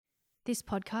This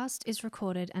podcast is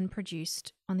recorded and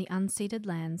produced on the unceded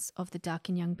lands of the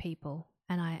Darkinjung people,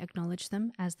 and I acknowledge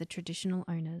them as the traditional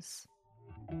owners.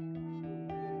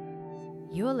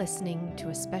 You are listening to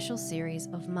a special series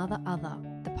of Mother Other,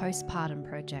 the Postpartum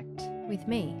Project, with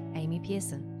me, Amy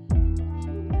Pearson.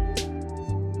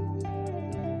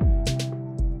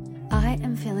 I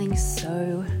am feeling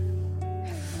so,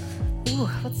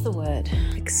 what's the word?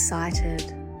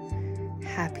 Excited,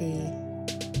 happy,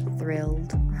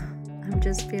 thrilled. I'm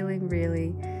just feeling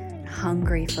really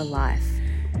hungry for life.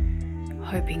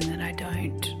 Hoping that I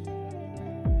don't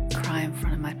cry in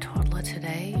front of my toddler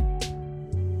today.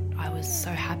 I was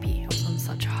so happy. I was on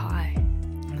such a high.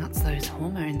 And that's those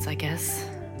hormones, I guess.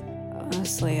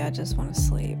 Honestly, I just want to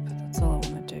sleep. That's all I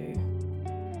want to do.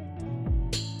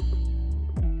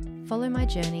 Follow my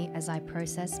journey as I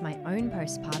process my own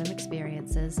postpartum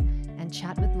experiences and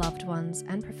chat with loved ones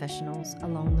and professionals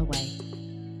along the way.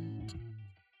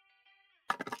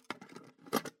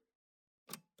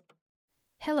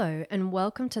 Hello, and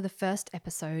welcome to the first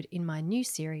episode in my new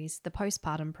series, The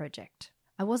Postpartum Project.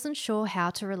 I wasn't sure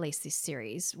how to release this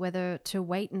series, whether to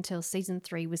wait until season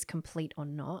 3 was complete or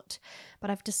not, but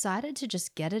I've decided to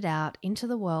just get it out into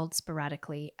the world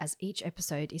sporadically as each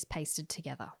episode is pasted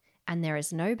together. And there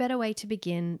is no better way to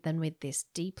begin than with this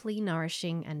deeply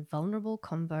nourishing and vulnerable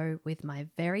convo with my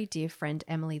very dear friend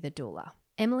Emily the doula.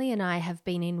 Emily and I have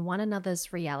been in one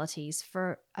another's realities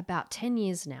for about 10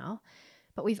 years now,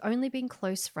 but we've only been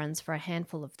close friends for a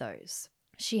handful of those.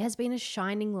 She has been a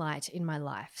shining light in my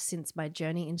life since my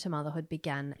journey into motherhood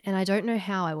began, and I don't know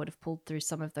how I would have pulled through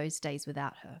some of those days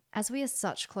without her. As we are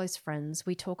such close friends,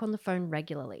 we talk on the phone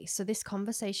regularly, so this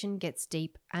conversation gets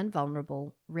deep and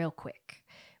vulnerable real quick,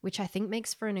 which I think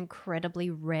makes for an incredibly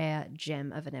rare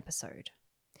gem of an episode.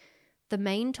 The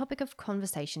main topic of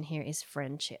conversation here is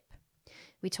friendship.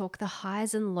 We talk the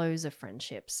highs and lows of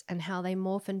friendships and how they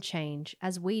morph and change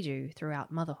as we do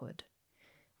throughout motherhood.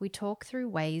 We talk through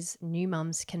ways new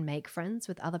mums can make friends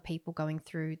with other people going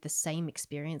through the same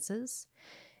experiences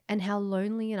and how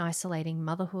lonely and isolating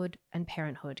motherhood and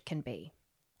parenthood can be.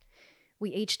 We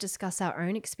each discuss our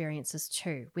own experiences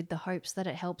too, with the hopes that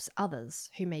it helps others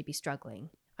who may be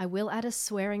struggling. I will add a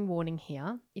swearing warning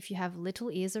here. If you have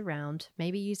little ears around,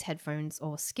 maybe use headphones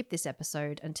or skip this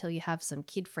episode until you have some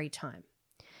kid-free time.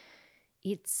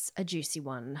 It's a juicy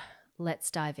one.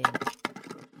 Let's dive in.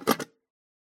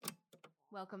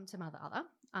 Welcome to Mother Other.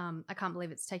 I can't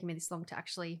believe it's taken me this long to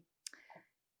actually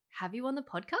have you on the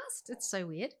podcast. It's so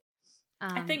weird.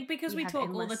 I think because we talk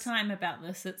all the time about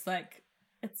this, it's like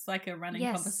a running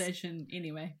conversation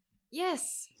anyway.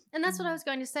 Yes. And that's what I was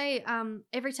going to say.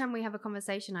 Every time we have a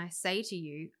conversation, I say to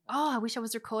you, I wish I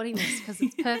was recording this because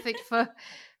it's perfect for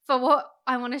what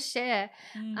I want to share.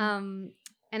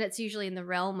 And it's usually in the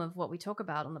realm of what we talk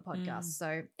about on the podcast.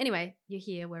 So anyway, you're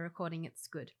here, we're recording, it's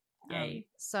good. Yay.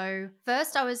 So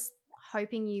first I was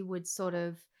hoping you would sort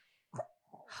of,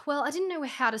 I didn't know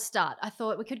how to start. I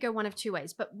thought we could go one of two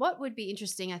ways. But what would be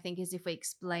interesting, I think, is if we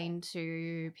explain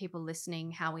to people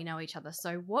listening how we know each other.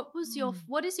 So what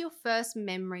is your first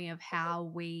memory of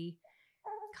how we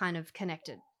kind of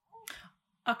connected?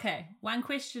 Okay, one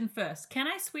question first. Can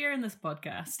I swear in this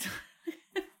podcast?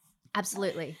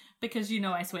 Absolutely. Because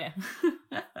I swear.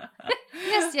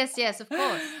 Yes, of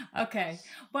course. Okay.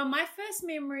 Well, my first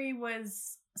memory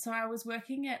was, so I was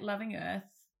working at Loving Earth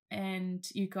and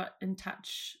you got in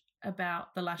touch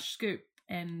about the Lush Scoop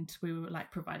and we were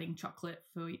like providing chocolate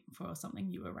for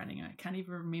something you were running. I can't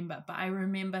even remember, but I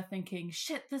remember thinking,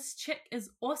 shit, this chick is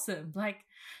awesome. Like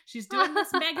she's doing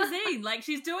this magazine.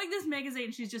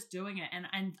 She's just doing it.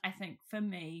 And I think for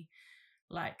me,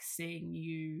 like seeing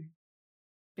you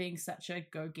being such a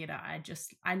go-getter,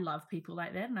 I love people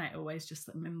like that, and I always just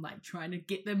am like trying to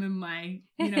get them in my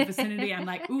vicinity. I'm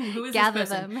like, ooh, who is gather this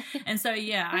person? them. And so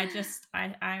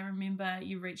I remember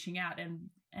you reaching out, and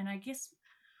I guess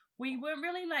we weren't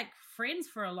really like friends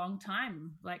for a long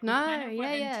time. Like no, we kind of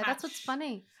went in touch that's what's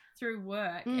funny through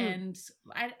work, and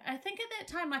I think at that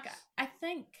time, like I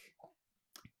think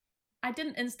I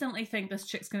didn't instantly think this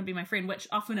chick's going to be my friend, which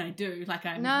often I do. Like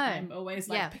I'm always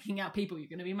like picking out people. You're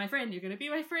going to be my friend. You're going to be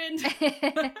my friend.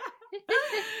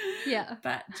 Yeah.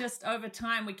 But just over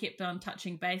time, we kept on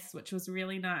touching base, which was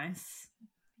really nice.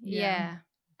 Yeah.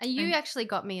 And you actually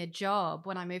got me a job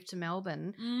when I moved to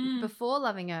Melbourne. Before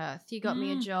Loving Earth, you got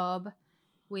me a job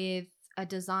with a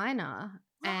designer.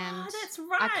 And that's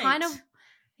right. I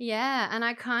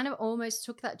kind of almost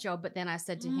took that job, but then I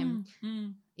said to him,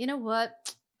 you know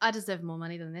what? I deserve more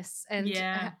money than this. And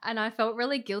I felt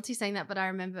really guilty saying that, but I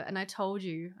remember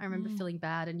feeling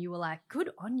bad, and you were like,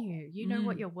 good on you. You know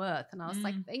what you're worth. And I was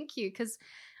like, thank you. Because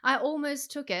I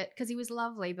almost took it because he was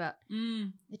lovely, but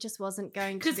it just wasn't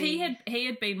going to be. Because he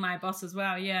had been my boss as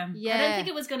well, yeah. Yeah. I don't think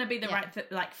it was going to be the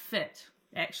right fit,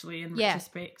 actually, in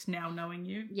retrospect, now knowing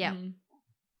you. Yeah.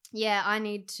 Yeah, I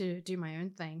need to do my own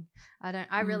thing.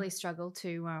 I really struggle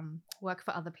to work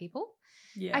for other people.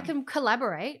 Yeah. I can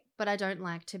collaborate, but I don't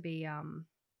like to be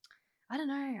I don't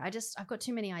know. I've got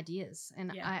too many ideas.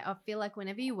 And I feel like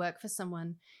whenever you work for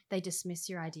someone, they dismiss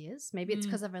your ideas. Maybe it's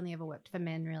because I've only ever worked for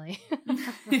men, really.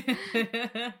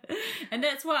 And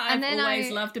that's what I've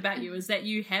always loved about you, is that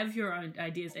you have your own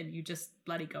ideas and you just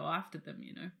bloody go after them,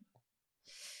 you know?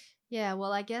 Yeah,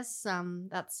 well, I guess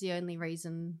that's the only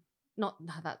reason.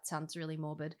 That sounds really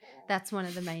morbid. That's one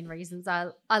of the main reasons I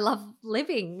love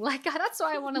living. Like, that's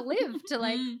why I want to live, to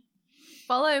like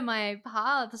follow my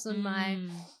paths and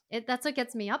that's what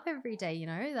gets me up every day, you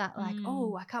know, that like,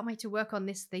 oh, I can't wait to work on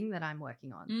this thing that I'm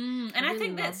working on. And I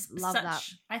think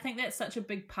I think that's such a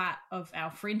big part of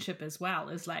our friendship as well,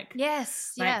 is like,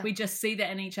 we just see that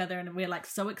in each other and we're like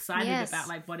so excited about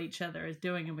like what each other is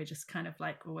doing, and we're just kind of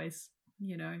like always,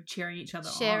 you know, cheering each other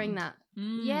on. Sharing that.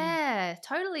 Yeah,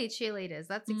 totally cheerleaders.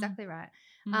 That's exactly right.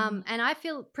 And I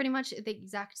feel pretty much the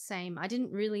exact same. I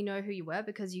didn't really know who you were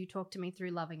because you talked to me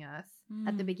through Loving Earth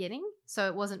at the beginning. So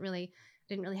it wasn't really,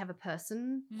 didn't really have a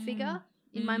person figure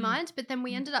in my mind. But then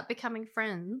we ended up becoming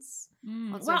friends.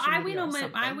 Well,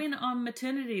 I went on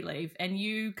maternity leave and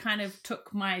you kind of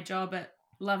took my job at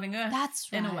Loving Earth.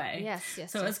 That's right. In a way. Yes.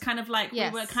 So it's kind of like we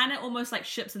were kind of almost like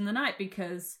ships in the night,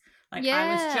 because like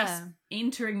I was just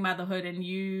entering motherhood and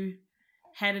you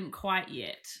hadn't quite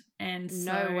yet. And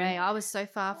so, no way. I was so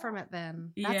far from it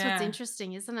then. That's what's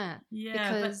interesting, isn't it?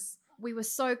 Yeah. Because we were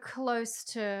so close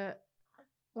to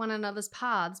one another's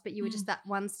paths, but you were just that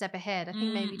one step ahead. I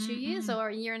think maybe 2 years or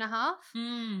a year and a half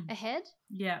ahead.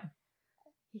 Yeah.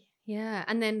 Yeah.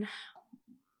 And then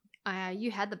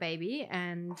you had the baby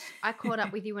and I caught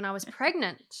up with you when I was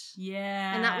pregnant.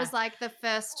 Yeah. And that was like the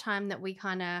first time that we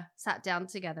kind of sat down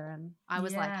together and I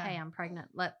was like, hey, I'm pregnant.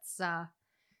 Let's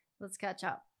catch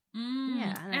up.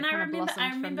 Yeah. And I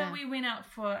remember we went out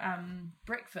for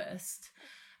breakfast.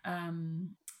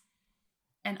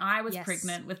 And I was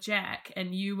pregnant with Jack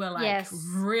and you were like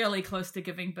really close to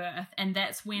giving birth. And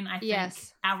that's when I think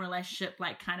our relationship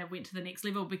like kind of went to the next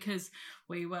level, because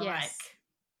we were like,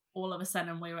 all of a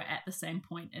sudden we were at the same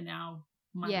point in our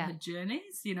motherhood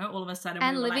journeys, you know, all of a sudden.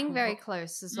 And we were living like, very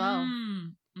close as well.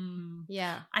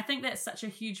 Yeah. I think that's such a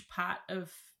huge part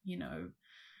of, you know,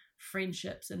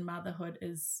 friendships and motherhood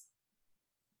is,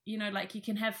 you know, like you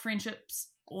can have friendships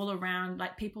all around,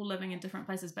 like people living in different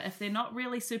places, but if they're not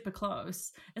really super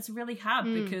close, it's really hard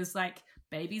because like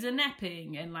babies are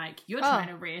napping and like you're trying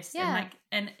to rest and like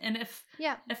and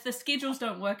if the schedules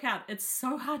don't work out, it's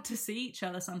so hard to see each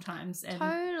other sometimes. And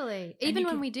totally. Even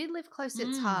when we did live close,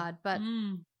 it's hard, but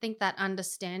I think that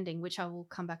understanding, which I will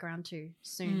come back around to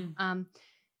soon.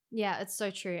 Yeah, it's so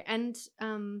true. And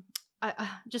I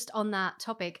just on that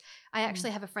topic, I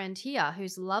actually have a friend here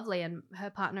who's lovely, and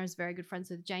her partner is very good friends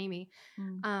with Jamie.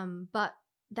 But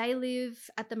they live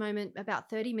at the moment about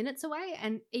 30 minutes away.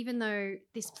 And even though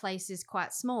this place is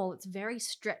quite small, it's very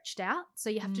stretched out.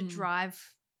 So you have to drive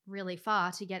really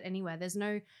far to get anywhere.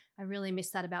 I really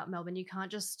miss that about Melbourne. You can't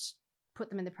just put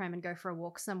them in the pram and go for a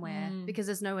walk somewhere because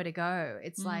there's nowhere to go.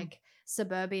 It's like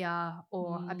suburbia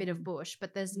or a bit of bush,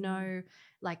 but there's no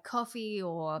like coffee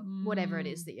or whatever it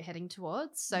is that you're heading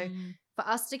towards. So for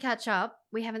us to catch up,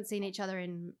 we haven't seen each other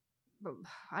in,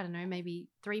 I don't know, maybe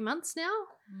 3 months now.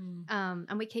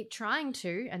 And we keep trying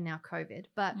to, and now COVID,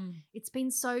 but it's been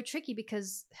so tricky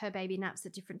because her baby naps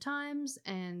at different times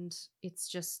and it's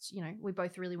just, you know, we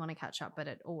both really want to catch up, but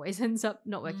it always ends up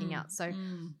not working out. So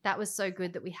that was so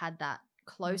good that we had that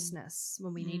closeness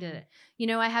when we needed it. You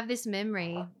know, I have this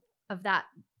memory of that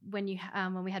when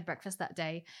we had breakfast that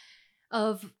day,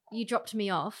 of you dropped me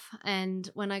off, and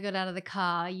when I got out of the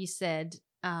car, you said,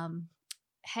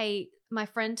 hey, my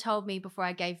friend told me before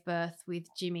I gave birth with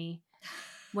Jimmy,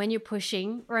 when you're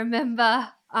pushing, remember,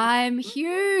 I'm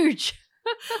huge.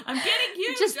 I'm getting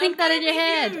huge. Just think that in your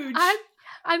head.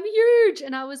 I'm huge.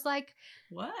 And I was like,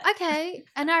 what? Okay.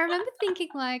 And I remember thinking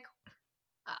like,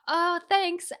 oh,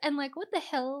 thanks. And like, what the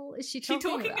hell is she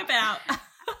talking about?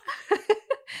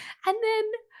 And then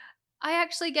I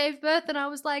actually gave birth and I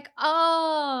was like,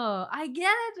 oh, I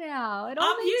get it now. It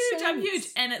all makes sense. I'm huge.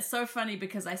 And it's so funny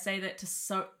because I say that to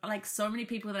so many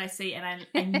people that I see, and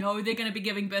I know they're going to be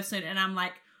giving birth soon. And I'm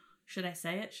like, should I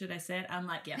say it? Should I say it? I'm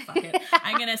like, yeah, fuck it.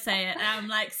 I'm going to say it. And I'm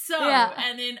like,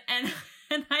 and then,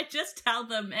 and I just tell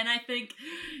them. And I think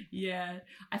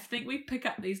we pick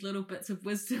up these little bits of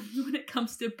wisdom when it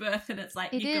comes to birth, and it's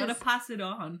like, you got to pass it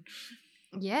on.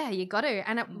 Yeah, you got to.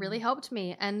 And it really helped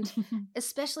me. And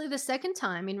especially the second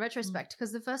time in retrospect,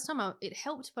 because the first time it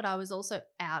helped, but I was also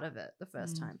out of it the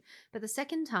first time. But the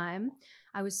second time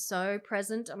I was so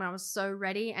present and I was so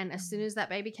ready. And as soon as that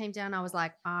baby came down, I was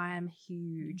like, I'm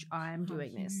huge. I'm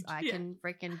doing this. I can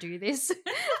freaking do this.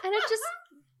 And it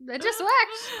just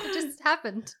worked. It just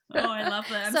happened. Oh, I love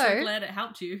that. I'm so glad it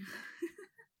helped you.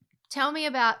 Tell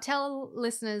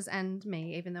listeners and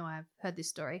me, even though I've heard this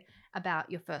story, about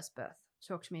your first birth.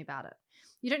 Talk to me about it.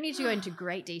 You don't need to go into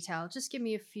great detail. Just give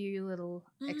me a few little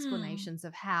explanations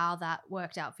of how that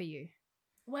worked out for you.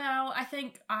 Well, I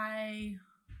think I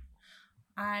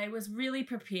was really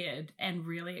prepared and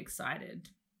really excited.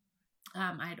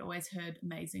 I had always heard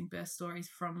amazing birth stories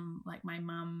from like my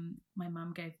mum. My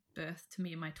mum gave birth to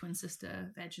me and my twin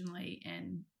sister vaginally,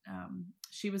 and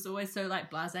she was always so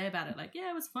like blasé about it. Like, yeah,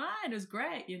 it was fine. It was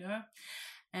great, you know.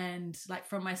 And like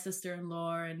from my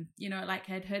sister-in-law, and you know, like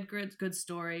I'd heard good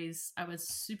stories. I was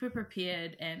super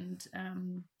prepared, and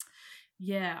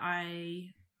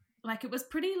it was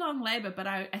pretty long labor, but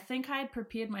I think I had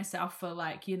prepared myself for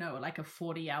like, you know, like a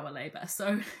 40-hour labor.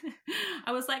 So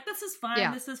I was like, this is fine.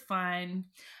 Yeah. This is fine.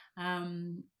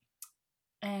 And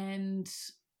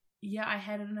yeah, I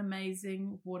had an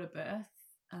amazing water birth.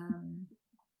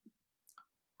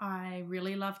 I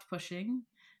really loved pushing.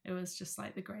 It was just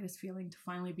like the greatest feeling to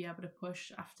finally be able to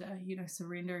push after, you know,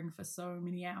 surrendering for so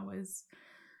many hours.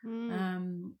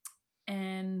 And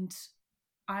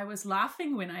I was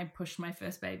laughing when I pushed my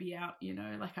first baby out, you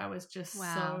know, like I was just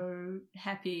so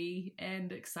happy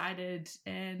and excited.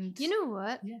 And you know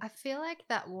what? Yeah. I feel like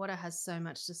that water has so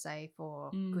much to say for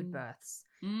good births,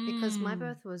 because my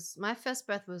first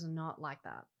birth was not like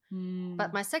that.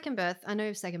 But my second birth, I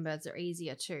know second births are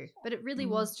easier too, but it really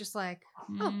was just like,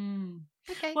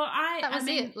 okay. Well, that was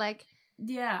it. Like,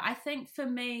 yeah, I think for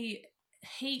me,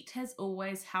 heat has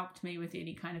always helped me with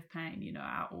any kind of pain. You know,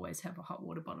 I always have a hot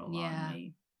water bottle on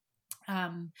me.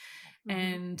 And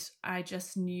I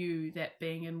just knew that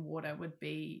being in water would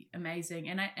be amazing.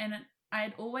 And I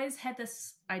had always had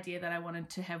this idea that I wanted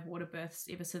to have water births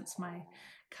ever since my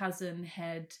cousin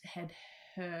had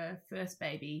her first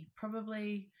baby,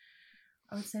 probably,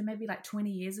 I would say maybe like 20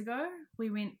 years ago. We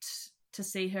went to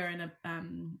see her in a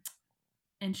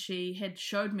and she had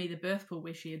showed me the birth pool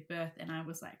where she had birthed, and I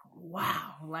was like,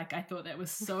 wow, like I thought that was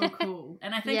so cool.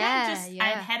 And I think I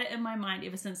had it in my mind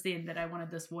ever since then that I wanted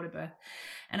this water birth.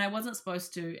 And I wasn't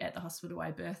supposed to at the hospital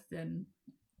I birthed in,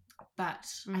 but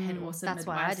I had awesome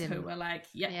midwives who were like,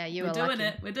 we're doing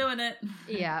it.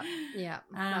 Yeah.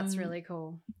 That's really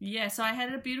cool. Yeah, so I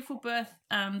had a beautiful birth.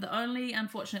 The only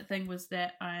unfortunate thing was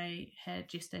that I had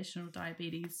gestational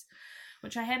diabetes,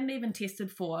 which I hadn't even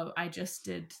tested for. I just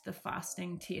did the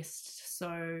fasting test.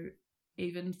 So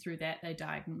even through that, they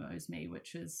diagnosed me,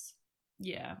 which is,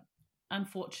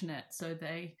 unfortunate. So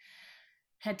they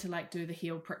had to like do the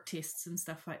heel prick tests and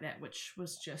stuff like that, which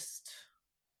was just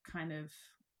kind of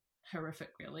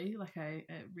horrific, really. Like it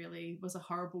really was a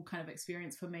horrible kind of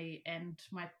experience for me and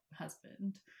my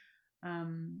husband,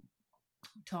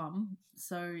 Tom.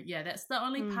 So yeah, that's the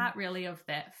only part really of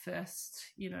that first,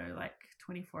 you know, like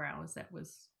 24 hours that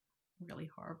was really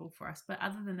horrible for us. But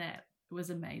other than that, it was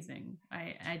amazing.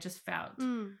 I just felt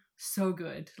so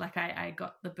good. Like I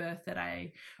got the birth that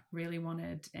I really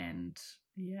wanted, and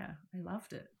yeah, I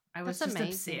loved it. I was just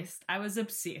obsessed. I was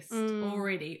obsessed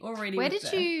already. Where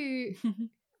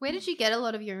did you get a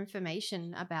lot of your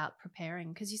information about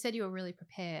preparing? Because you said you were really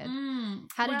prepared.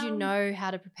 How did you know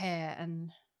how to prepare? And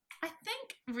I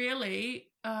think really,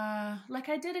 like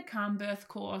I did a calm birth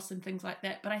course and things like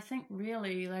that, but I think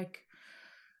really like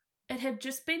it had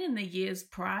just been in the years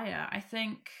prior. I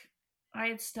think I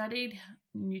had studied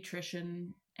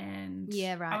nutrition, and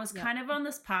I was kind of on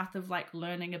this path of like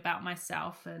learning about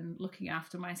myself and looking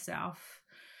after myself.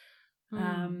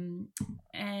 And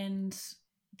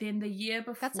then the year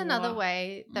before, that's another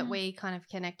way that we kind of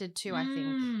connected to, I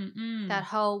think. That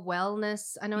whole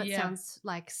wellness, I know it sounds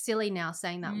like silly now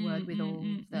saying that word with all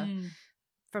the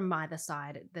from either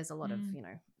side, there's a lot of, you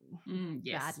know,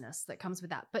 badness that comes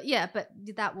with that. But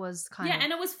that was kind of,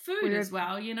 and it was food as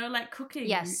well, you know, like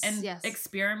cooking and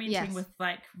experimenting with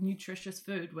like nutritious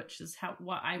food, which is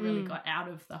what I really got out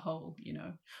of the whole, you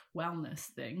know, wellness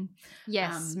thing.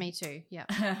 Yes, me too. Yeah.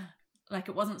 Like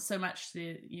it wasn't so much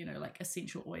the, you know, like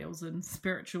essential oils and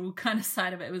spiritual kind of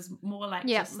side of it. It was more like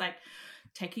just like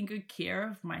taking good care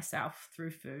of myself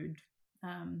through food.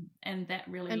 And that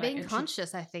really, and like being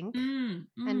conscious, I think, and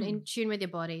in tune with your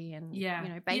body, and you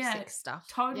know, basic stuff.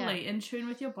 Totally in tune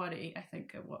with your body, I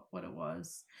think what it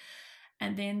was.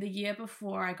 And then the year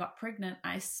before I got pregnant,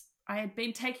 I had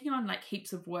been taking on like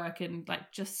heaps of work, and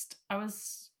like just I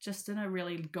was just in a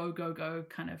really go, go, go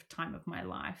kind of time of my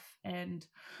life. And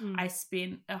I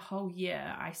spent a whole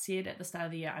year, I said at the start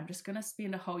of the year, I'm just going to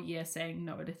spend a whole year saying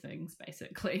no to things,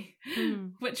 basically,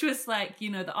 which was like, you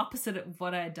know, the opposite of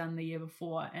what I had done the year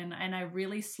before. And I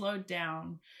really slowed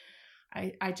down.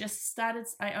 I just started,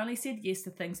 I only said yes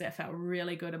to things that felt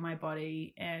really good in my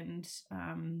body. And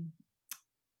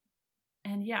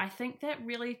yeah, I think that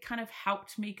really kind of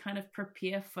helped me kind of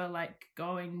prepare for like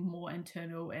going more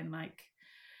internal and like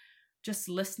just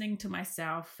listening to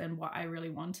myself and what I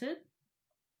really wanted.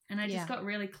 And I just got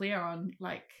really clear on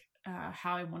like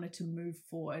how I wanted to move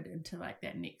forward into like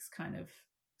that next kind of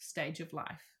stage of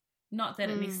life. Not that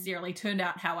it necessarily turned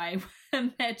out how I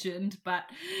imagined, but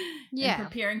in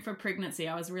preparing for pregnancy,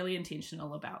 I was really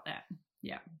intentional about that.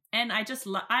 Yeah. And I just,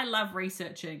 I love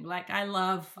researching. Like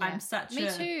I'm such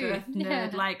a birth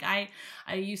nerd. Like I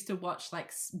used to watch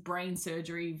like brain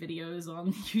surgery videos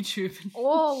on YouTube.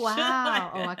 Oh,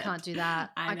 wow. Like I can't do that.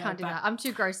 I can't do that. I'm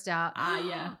too grossed out.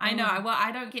 Yeah, I know. Well,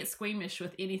 I don't get squeamish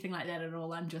with anything like that at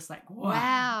all. I'm just like,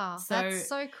 wow. That's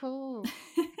so cool.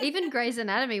 Even Grey's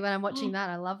Anatomy, when I'm watching that,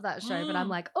 I love that show, but I'm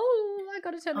like, oh, I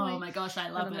got to turn away. Oh my gosh, I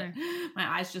love it.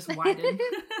 My eyes just widen.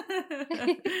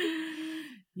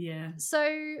 Yeah. So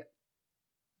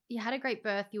you had a great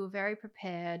birth. You were very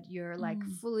prepared. You're like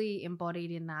fully embodied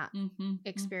in that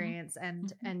experience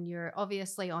and you're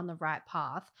obviously on the right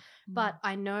path. But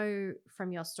I know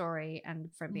from your story and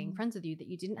from being friends with you that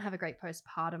you didn't have a great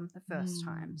postpartum the first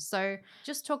time. So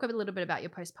just talk a little bit about your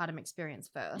postpartum experience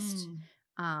first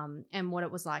and what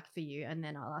it was like for you. And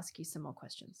then I'll ask you some more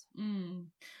questions.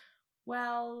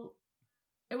 Well,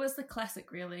 it was the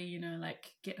classic really, you know,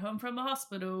 like get home from the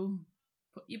hospital,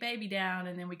 put your baby down,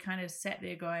 and then we kind of sat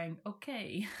there going,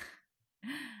 okay,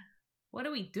 what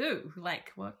do we do?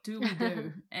 Like, what do we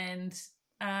do? And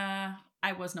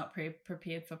I was not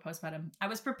prepared for postpartum. I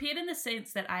was prepared in the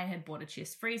sense that I had bought a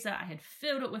chest freezer. I had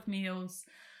filled it with meals.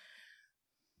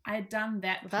 I had done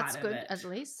that part That's of good, it. at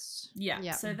least.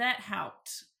 Yeah, so that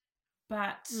helped.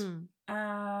 But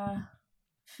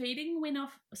feeding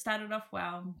started off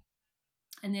well.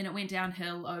 And then it went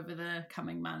downhill over the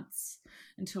coming months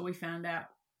until we found out,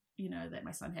 you know, that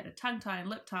my son had a tongue tie and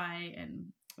lip tie, and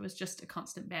it was just a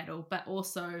constant battle. But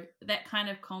also that kind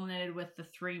of culminated with the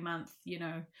 3-month, you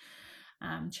know,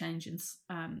 change in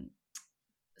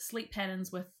sleep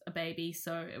patterns with a baby.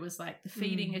 So it was like the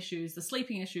feeding issues, the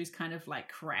sleeping issues kind of like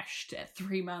crashed at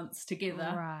 3 months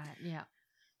together. Right, yeah.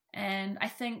 And I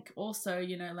think also,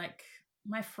 you know, like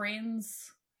my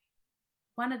friends,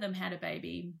 one of them had a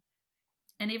baby.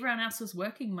 And everyone else was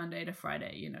working Monday to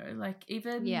Friday, you know, like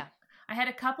even I had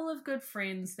a couple of good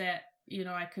friends that, you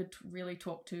know, I could really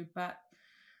talk to, but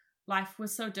life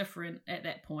was so different at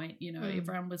that point. You know,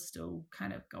 everyone was still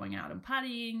kind of going out and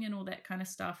partying and all that kind of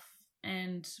stuff.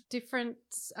 And different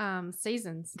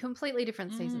seasons, completely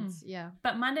different seasons. Yeah.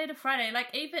 But Monday to Friday, like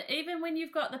even when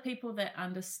you've got the people that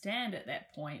understand at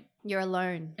that point, you're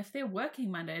alone. If they're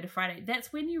working Monday to Friday,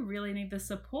 that's when you really need the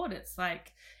support. It's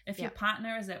like if your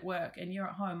partner is at work and you're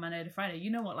at home Monday to Friday,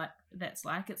 you know what like that's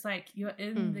like. It's like you're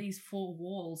in these 4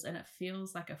 walls and it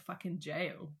feels like a fucking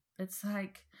jail. It's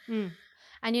like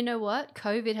and you know what?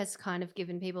 COVID has kind of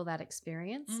given people that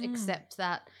experience, except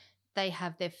that they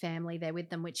have their family there with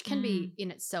them, which can be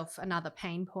in itself another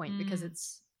pain point because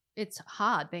it's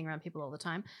hard being around people all the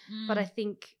time. But I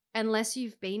think unless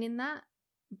you've been in that,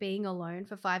 being alone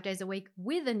for 5 days a week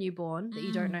with a newborn that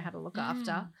you don't know how to look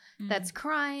after, that's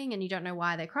crying and you don't know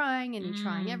why they're crying and you're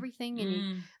trying everything and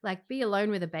you like be alone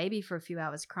with a baby for a few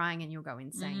hours crying and you'll go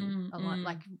insane alone,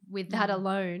 like with that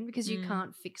alone because you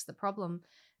can't fix the problem.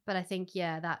 But I think,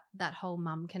 that whole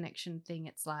mum connection thing,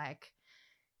 it's like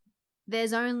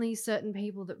there's only certain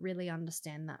people that really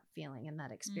understand that feeling and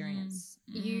that experience.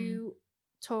 You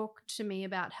talked to me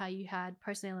about how you had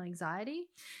postnatal anxiety.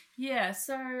 Yeah,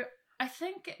 so I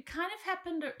think it kind of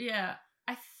happened,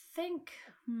 I think,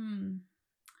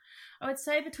 I would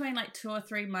say between like 2 or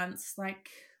 3 months, like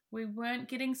we weren't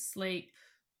getting sleep.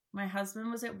 My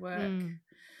husband was at work.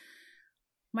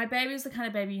 My baby was the kind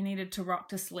of baby you needed to rock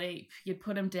to sleep. You'd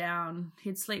put him down.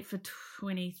 He'd sleep for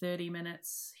 20, 30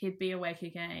 minutes. He'd be awake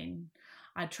again.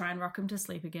 I'd try and rock him to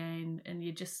sleep again. And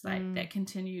you just like, that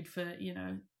continued for, you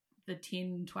know, the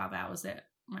 10, 12 hours that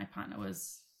my partner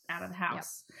was out of the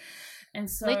house. And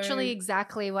so literally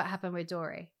exactly what happened with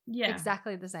Dory. Yeah.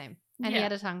 Exactly the same. And he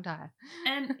had a tongue tie.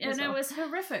 And it was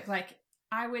horrific. Like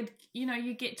I would, you know,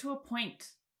 you get to a point,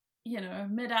 you know,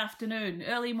 mid-afternoon,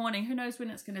 early morning, who knows when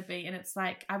it's going to be. And it's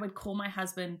like, I would call my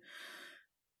husband.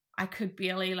 I could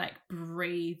barely like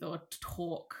breathe or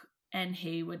talk. And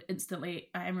he would instantly,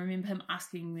 I remember him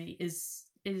asking me,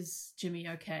 is Jimmy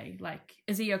okay? Like,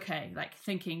 is he okay? Like,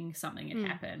 thinking something had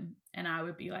happened. And I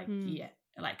would be like, yeah.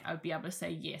 Like, I would be able to say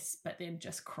yes, but then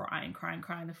just crying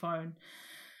on the phone.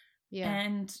 Yeah.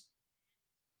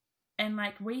 And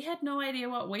like, we had no idea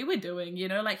what we were doing, you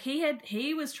know, like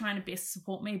he was trying to best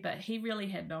support me, but he really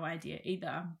had no idea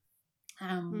either.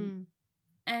 And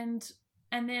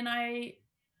then I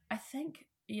think,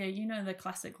 yeah, you know, the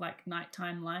classic, like,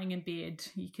 nighttime lying in bed,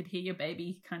 you could hear your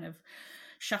baby kind of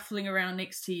shuffling around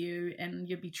next to you and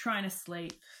you'd be trying to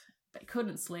sleep but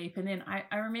couldn't sleep. And then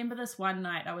I remember this one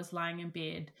night I was lying in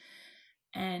bed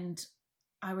and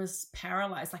I was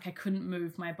paralyzed, like I couldn't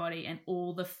move my body, and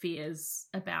all the fears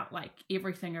about like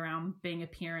everything around being a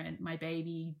parent, my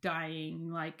baby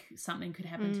dying, like something could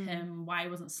happen to him, why I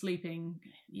wasn't sleeping,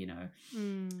 you know,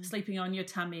 sleeping on your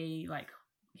tummy, like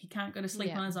he can't go to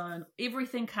sleep on his own.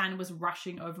 Everything kind of was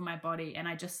rushing over my body, and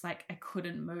I just like, I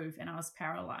couldn't move and I was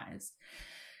paralyzed.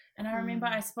 And I remember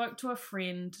I spoke to a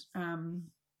friend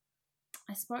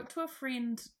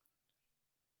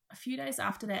a few days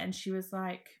after that, and she was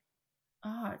like,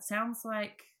 oh, it sounds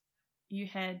like you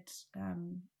had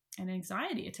an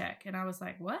anxiety attack. And I was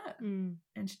like, what? And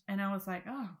I was like,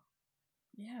 oh,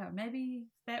 yeah, maybe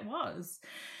that was.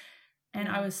 And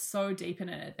I was so deep in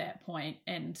it at that point.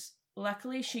 And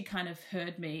luckily she kind of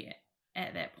heard me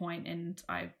at that point, and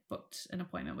I booked an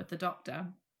appointment with the doctor.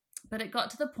 But it got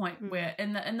to the point where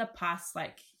in the past,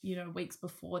 like, you know, weeks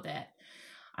before that,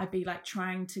 I'd be like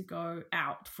trying to go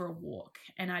out for a walk,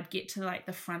 and I'd get to like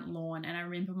the front lawn, and I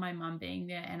remember my mum being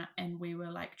there, and we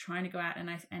were like trying to go out,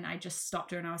 and I just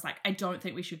stopped her, and I was like, I don't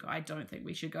think we should go.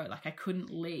 Like, I couldn't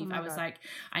leave. I was like,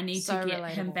 I need to get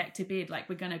him back to bed. Like,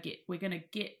 we're gonna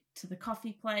get to the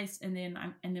coffee place, and then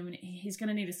he's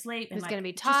gonna need to sleep, and he's like, gonna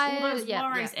be tired. All those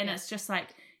worries, and it's just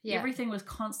like everything was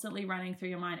constantly running through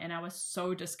your mind, and I was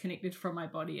so disconnected from my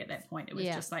body at that point. It was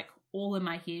just like all in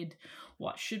my head,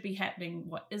 what should be happening,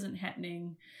 what isn't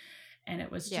happening, and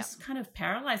it was just kind of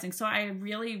paralyzing. So I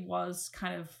really was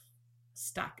kind of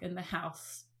stuck in the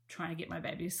house trying to get my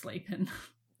baby to sleep and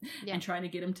and trying to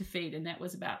get him to feed, and that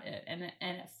was about it. And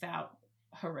it felt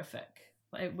horrific.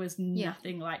 It was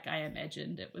nothing like I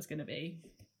imagined it was going to be.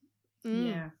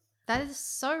 Yeah. That is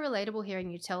so relatable hearing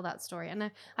you tell that story.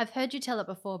 And I've heard you tell it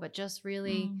before, but just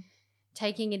really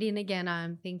taking it in again,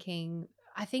 I'm thinking,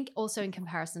 I think also in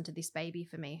comparison to this baby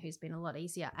for me, who's been a lot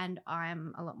easier, and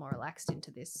I'm a lot more relaxed into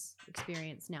this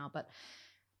experience now, but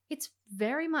it's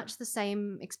very much the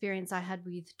same experience I had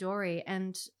with Dory.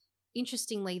 And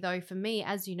interestingly though, for me,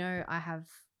 as you know, I have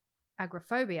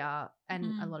agoraphobia,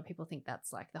 and a lot of people think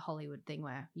that's like the Hollywood thing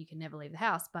where you can never leave the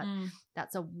house, but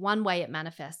that's a one way it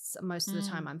manifests. Most of the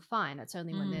time I'm fine. It's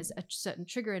only when there's a certain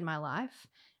trigger in my life,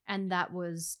 and that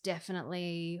was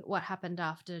definitely what happened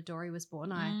after Dory was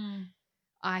born.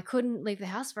 I couldn't leave the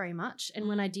house very much, and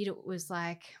when I did, it was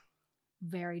like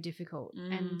very difficult,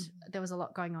 and there was a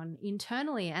lot going on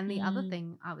internally. And the other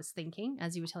thing I was thinking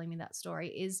as you were telling me that story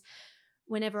is,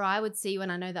 whenever I would see you,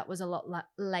 and I know that was a lot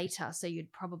later, so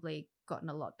you'd probably gotten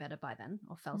a lot better by then,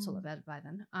 or felt a lot better by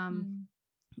then.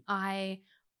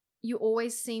 You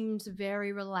always seemed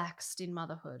very relaxed in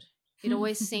motherhood. It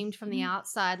always seemed from the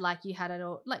outside like you had it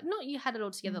all, like not you had it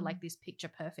all together, like this picture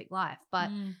perfect life, but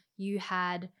you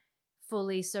had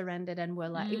fully surrendered and were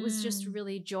like, it was just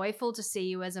really joyful to see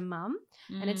you as a mum,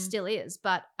 and it still is.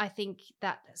 But I think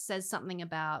that says something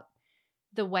about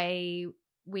the way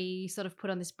we sort of put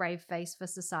on this brave face for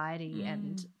society,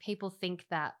 and people think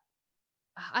that,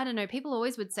 I don't know, people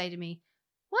always would say to me,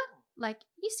 what? Like,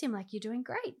 you seem like you're doing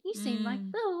great. You seem like,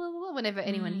 blah, blah, blah, whenever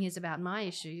anyone hears about my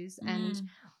issues. And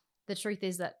the truth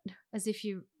is that, as if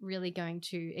you're really going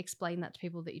to explain that to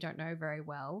people that you don't know very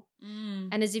well,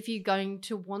 and as if you're going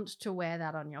to want to wear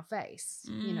that on your face,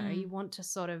 you know, you want to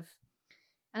sort of,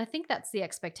 and I think that's the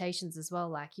expectations as well.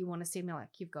 Like, you want to seem like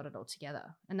you've got it all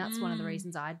together. And that's one of the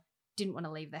reasons I didn't want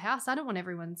to leave the house. I don't want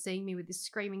everyone seeing me with this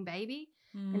screaming baby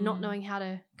and not knowing how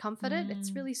to comfort it.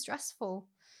 It's really stressful.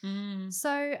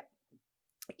 So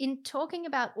in talking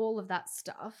about all of that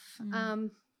stuff,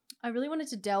 I really wanted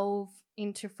to delve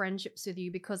into friendships with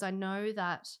you, because I know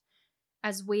that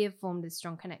as we have formed this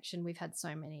strong connection, we've had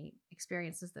so many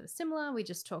experiences that are similar. We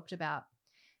just talked about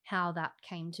how that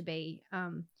came to be.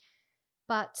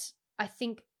 But I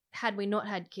think had we not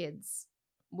had kids,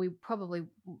 we probably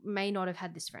may not have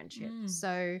had this friendship.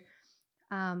 So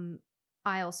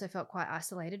I also felt quite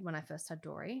isolated when I first had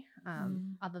Dory,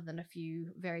 other than a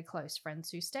few very close friends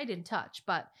who stayed in touch.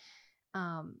 But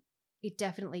it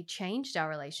definitely changed our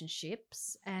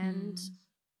relationships. And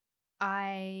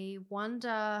I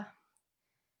wonder,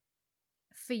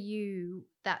 for you,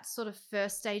 that sort of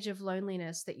first stage of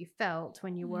loneliness that you felt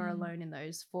when you were alone in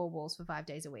those 4 walls for 5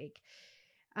 days a week,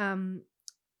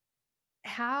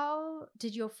 how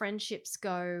did your friendships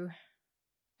go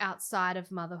outside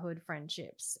of motherhood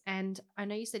friendships? And I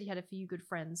know you said you had a few good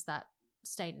friends that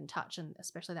stayed in touch, and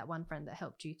especially that one friend that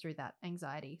helped you through that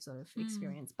anxiety sort of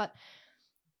experience. But,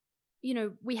 you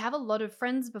know, we have a lot of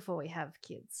friends before we have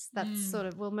kids. That's sort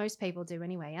of, well, most people do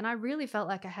anyway. And I really felt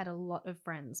like I had a lot of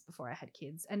friends before I had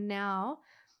kids. And now,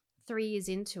 3 years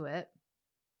into it,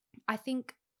 I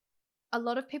think a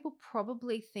lot of people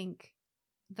probably think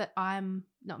that I'm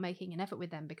not making an effort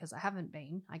with them because I haven't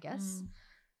been, I guess.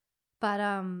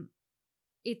 But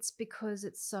it's because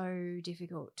it's so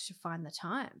difficult to find the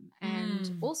time.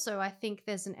 And also I think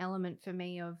there's an element for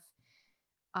me of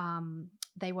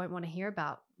they won't want to hear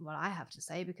about what I have to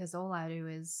say, because all I do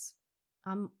is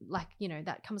like, you know,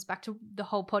 that comes back to the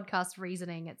whole podcast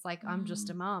reasoning. It's like, I'm just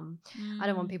a mum. I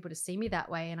don't want people to see me that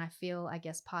way. And I feel, I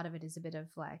guess part of it is a bit of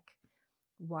like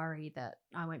worry that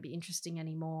I won't be interesting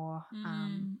anymore.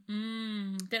 I'm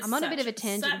on a bit of a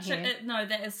tangent here. No,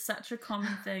 that is such a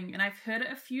common thing. And I've heard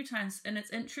it a few times, and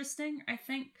it's interesting. I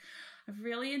think I've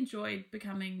really enjoyed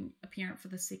becoming a parent for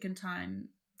the second time,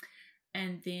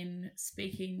 and then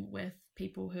speaking with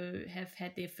people who have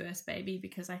had their first baby,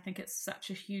 because I think it's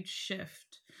such a huge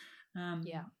shift. And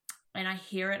I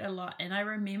hear it a lot, and I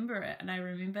remember it. And I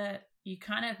remember you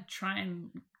kind of try and,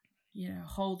 you know,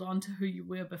 hold on to who you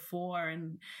were before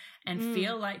and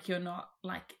feel like you're not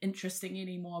like interesting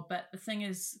anymore. But the thing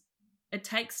is, it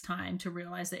takes time to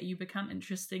realize that you become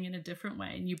interesting in a different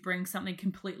way, and you bring something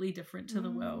completely different to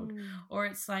the world. Or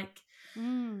it's like,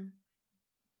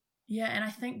 yeah. And I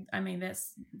think, I mean,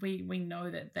 that's, we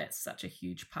know that that's such a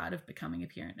huge part of becoming a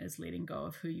parent, is letting go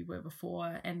of who you were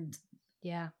before, and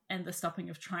the stopping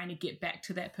of trying to get back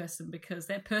to that person, because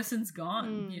that person's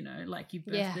gone, you know, like you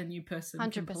birthed a new person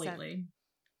 100%. Completely.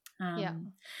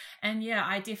 And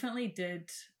I definitely did.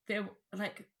 There,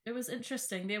 like, it was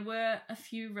interesting. There were a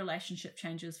few relationship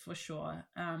changes for sure.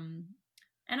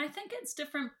 And I think it's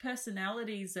different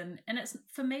personalities, and it's,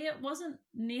 for me, it wasn't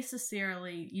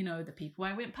necessarily, you know, the people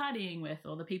I went partying with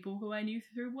or the people who I knew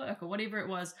through work or whatever it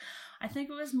was. I think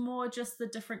it was more just the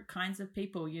different kinds of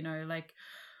people, you know, like,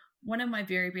 one of my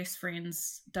very best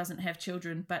friends doesn't have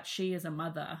children, but she is a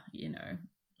mother, you know.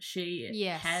 She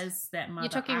has that mother. You're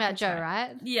talking archetype. about Joe,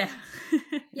 right? Yeah.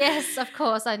 Yes, of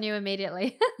course. I knew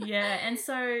immediately. Yeah. And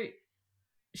so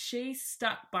she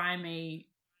stuck by me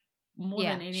more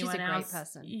than anyone else. She's a great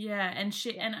person. Yeah. And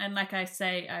she, and like I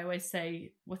always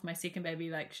say with my second baby,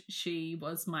 like, she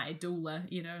was my doula,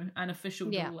 you know, unofficial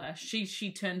doula.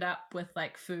 She turned up with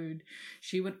like food.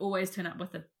 She would always turn up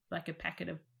with a packet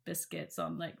of biscuits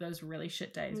on like those really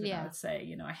shit days when I would say,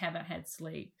 you know, I haven't had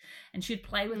sleep, and she'd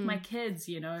play with my kids,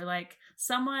 you know, like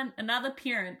another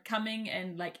parent coming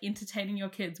and like entertaining your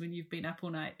kids when you've been up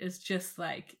all night is just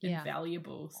like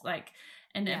invaluable. Like,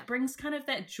 and it brings kind of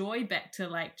that joy back to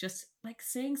like, just like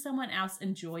seeing someone else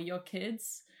enjoy your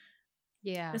kids.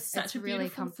 Yeah. It's such a really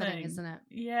beautiful comforting, thing. isn't it?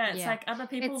 Yeah. It's like other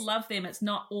people love them. It's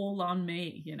not all on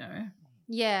me, you know?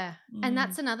 Yeah. And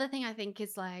that's another thing I think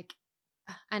is like,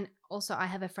 and also I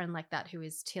have a friend like that who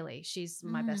is Tilly. She's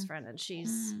my best friend, and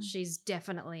she's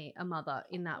definitely a mother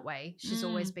in that way. She's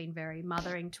always been very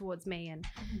mothering towards me, and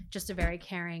just a very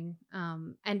caring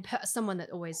and someone that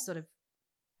always sort of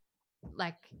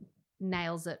like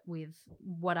nails it with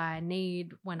what I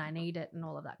need when I need it and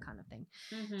all of that kind of thing.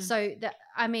 So that,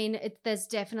 I mean, there's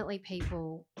definitely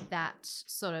people that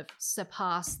sort of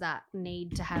surpass that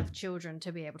need to have children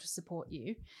to be able to support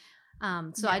you.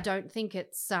 So I don't think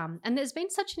it's and there's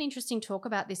been such an interesting talk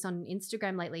about this on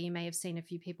Instagram lately. You may have seen a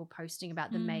few people posting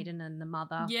about the maiden and the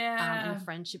mother and the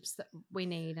friendships that we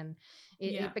need, and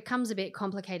it becomes a bit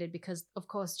complicated because of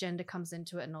course gender comes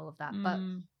into it and all of that. But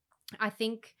I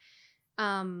think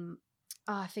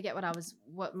I forget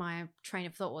what my train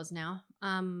of thought was now.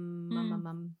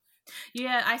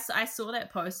 Yeah, I saw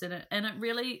that post and it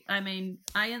really, I mean,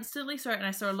 I instantly saw it, and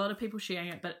I saw a lot of people sharing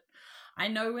it, but I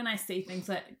know when I see things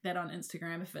like that on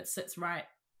Instagram, if it sits right,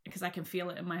 because I can feel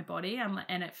it in my body,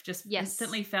 and it just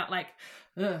instantly felt like,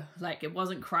 like it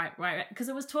wasn't quite right, because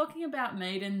it was talking about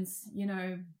maidens, you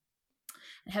know,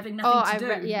 having nothing to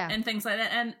do and things like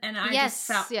that, and I just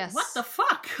felt, what the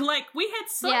fuck? Like, we had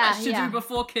so much to do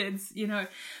before kids, you know.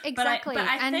 Exactly. But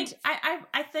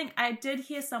I think I did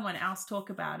hear someone else talk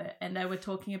about it, and they were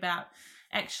talking about,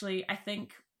 actually, I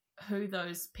think who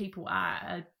those people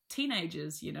are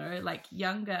teenagers, you know, like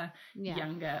younger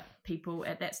people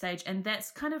at that stage. And that's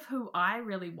kind of who I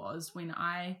really was when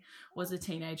I was a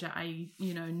teenager. I,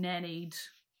 you know, nannied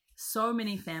so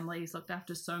many families, looked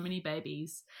after so many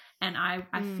babies. And I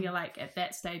feel like at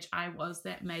that stage I was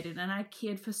that maiden, and I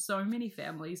cared for so many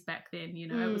families back then. You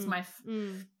know, it was my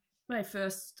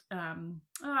first,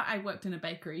 I worked in a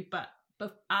bakery, but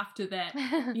after that,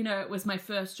 you know, it was my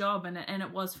first job, and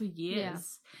it was for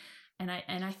years. Yeah.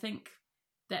 And I think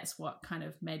that's what kind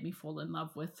of made me fall in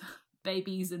love with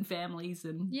babies and families.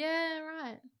 And yeah,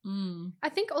 right. I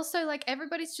think also, like,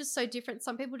 everybody's just so different.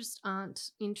 Some people just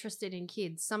aren't interested in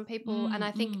kids. Some people, and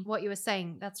I think what you were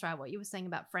saying, that's right, what you were saying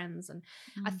about friends. And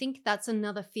I think that's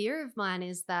another fear of mine,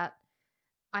 is that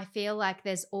I feel like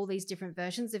there's all these different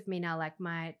versions of me now. Like,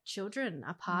 my children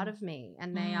are part of me,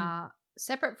 and they are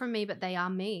separate from me, but they are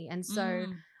me. And so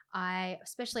I,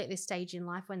 especially at this stage in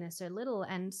life when they're so little,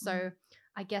 and so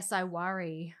I guess I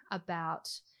worry about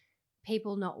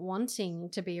people not wanting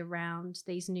to be around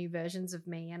these new versions of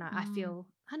me. And I feel,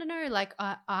 I don't know, like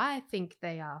I think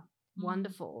they are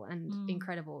wonderful and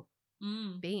incredible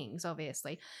beings,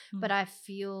 obviously, but I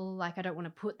feel like I don't want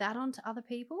to put that onto other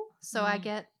people. So I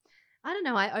don't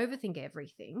know, I overthink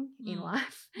everything in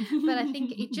life, but I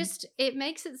think it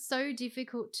makes it so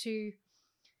difficult to,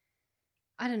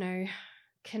 I don't know,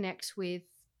 connect with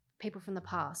people from the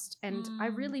past. And I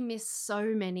really miss so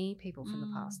many people from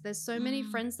the past. There's so many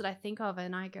friends that I think of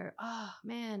and I go, oh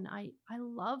man, I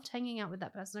loved hanging out with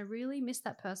that person. I really miss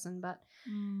that person. But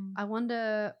I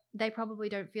wonder, they probably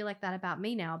don't feel like that about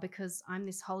me now, because I'm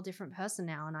this whole different person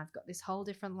now, and I've got this whole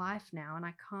different life now, and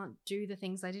I can't do the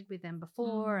things I did with them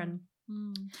before. And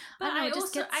but I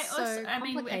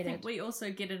think we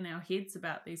also get in our heads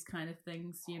about these kind of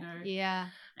things, you know. Yeah.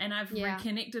 And I've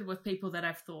reconnected with people that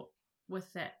I've thought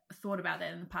about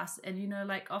that in the past, and you know,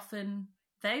 like, often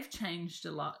they've changed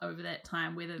a lot over that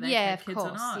time, whether they've had kids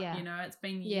or not. You know, it's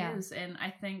been years, and I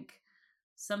think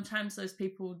sometimes those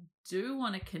people do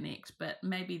want to connect, but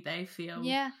maybe they feel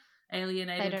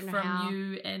alienated from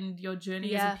you and your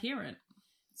journey as a parent.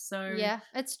 So yeah,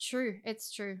 it's true.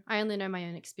 I only know my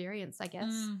own experience, I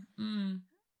guess.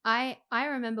 I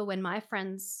remember when my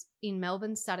friends in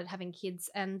Melbourne started having kids,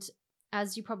 and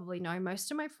as you probably know, most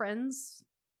of my friends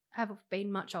have been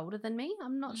much older than me.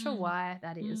 I'm not sure why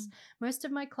that is. Most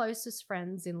of my closest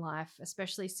friends in life,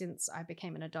 especially since I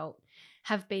became an adult,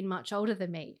 have been much older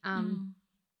than me.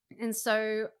 And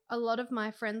so a lot of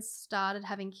my friends started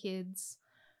having kids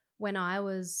when I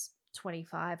was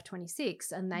 25,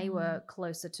 26, and they were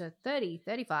closer to 30,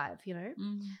 35, you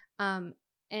know.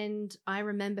 And I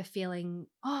remember feeling,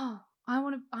 oh, I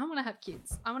want to have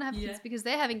kids. I want to have kids because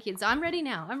they're having kids. I'm ready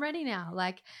now.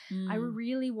 Like, I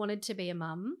really wanted to be a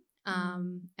mum.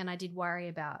 And I did worry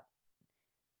about,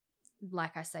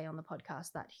 like I say on the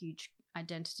podcast, that huge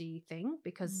identity thing,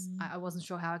 because I wasn't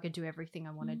sure how I could do everything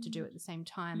I wanted to do at the same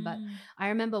time. But I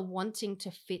remember wanting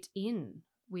to fit in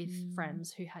with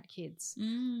friends who had kids,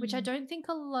 which I don't think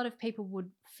a lot of people would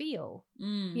feel.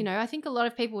 You know, I think a lot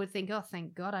of people would think, oh,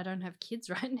 thank God I don't have kids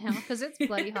right now, because it's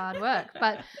bloody hard work.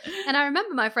 And I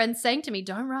remember my friends saying to me,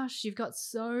 don't rush, you've got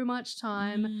so much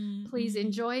time, please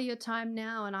enjoy your time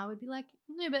now. And I would be like,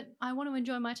 no, but I want to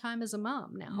enjoy my time as a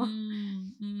mom now.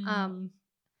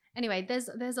 Anyway,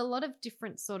 there's a lot of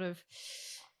different sort of,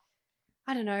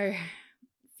 I don't know,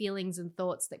 feelings and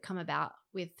thoughts that come about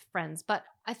with friends. But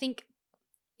I think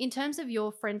in terms of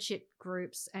your friendship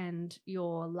groups and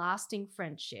your lasting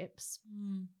friendships,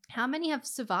 how many have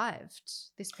survived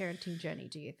this parenting journey,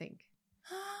 do you think?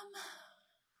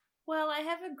 Well, I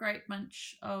have a great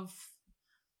bunch of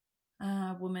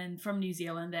women from New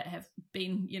Zealand that have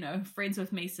been, you know, friends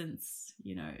with me since,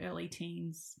 you know, early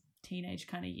teenage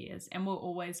kind of years, and will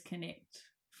always connect.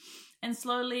 And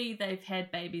slowly they've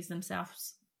had babies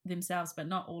themselves, but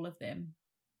not all of them.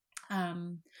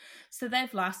 So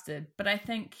they've lasted, but I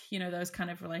think, you know, those kind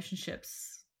of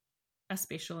relationships are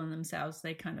special in themselves.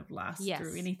 They kind of last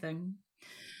through anything.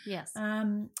 Yes.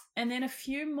 And then a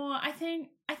few more, I think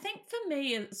for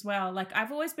me as well, like,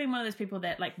 I've always been one of those people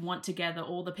that, like, want to gather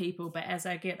all the people, but as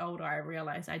I get older, I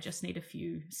realize I just need a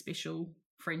few special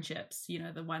friendships, you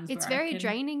know, the ones it's very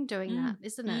draining doing that,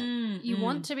 isn't it? You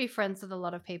want to be friends with a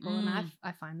lot of people, and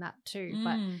I find that too,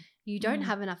 but you don't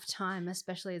have enough time,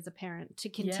 especially as a parent, to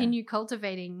continue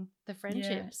cultivating the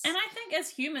friendships. And I think as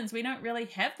humans, we don't really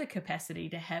have the capacity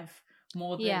to have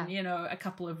more than, you know, a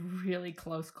couple of really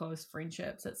close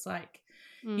friendships. It's like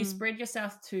you spread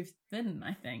yourself too thin,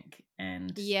 I think.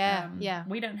 And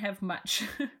we don't have much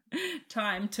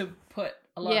time to put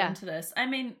a lot into this. I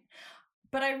mean,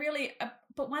 but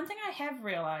but one thing I have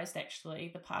realized,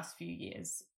 actually, the past few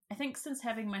years, I think since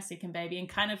having my second baby and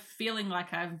kind of feeling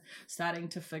like I'm starting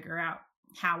to figure out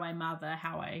how I mother,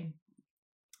 how I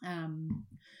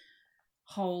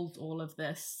hold all of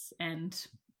this, and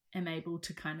am able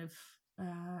to kind of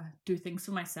do things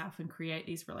for myself and create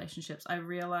these relationships, I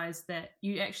realized that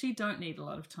you actually don't need a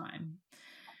lot of time.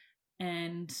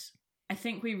 And I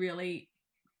think we really,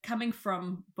 coming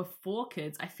from before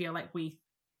kids, I feel like we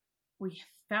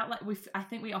felt like I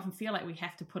think we often feel like we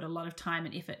have to put a lot of time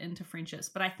and effort into friendships,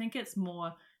 but I think it's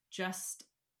more just,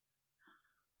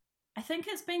 I think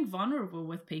it's being vulnerable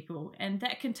with people, and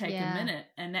that can take a minute,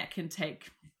 and that can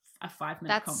take a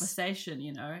 5-minute conversation,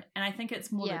 you know. And I think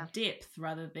it's more the depth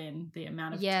rather than the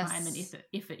amount of time and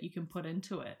effort you can put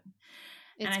into it.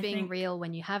 It's being real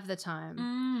when you have the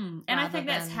time. And I think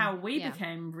that's how we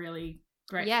became really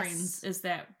great friends, is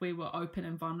that we were open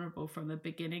and vulnerable from the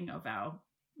beginning of our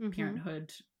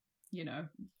parenthood, you know,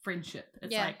 friendship.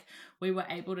 It's like we were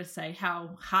able to say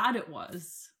how hard it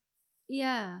was.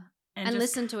 Yeah. And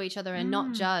listen to each other and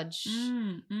not judge.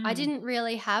 I didn't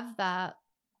really have that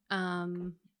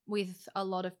with a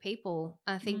lot of people.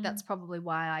 I think that's probably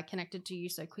why I connected to you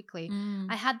so quickly.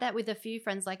 I had that with a few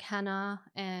friends like Hannah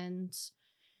and,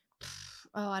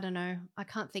 I don't know. I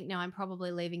can't think now. I'm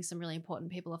probably leaving some really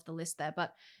important people off the list there.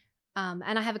 But and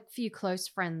I have a few close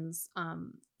friends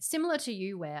similar to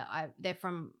you where they're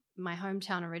from my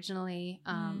hometown originally,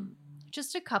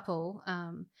 just a couple,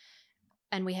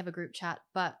 and we have a group chat.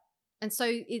 And so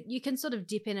you can sort of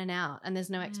dip in and out, and there's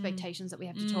no expectations that we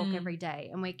have to talk every day,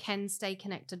 and we can stay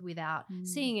connected without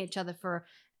seeing each other for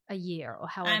a year or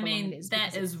however long it is.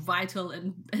 That is vital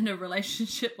in a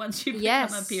relationship once you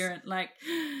become a parent. Like,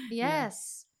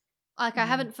 like I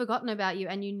haven't forgotten about you,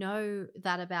 and you know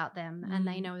that about them, and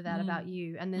they know that about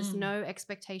you, and there's no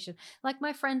expectation. Like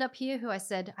my friend up here who I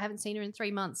said I haven't seen her in 3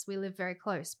 months. We live very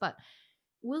close, but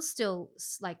we'll still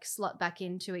like slot back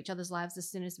into each other's lives as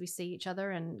soon as we see each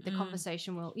other, and the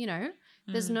conversation will, you know,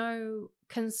 there's no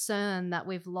concern that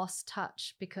we've lost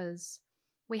touch because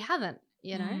we haven't,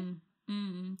 you know.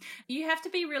 You have to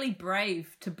be really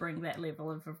brave to bring that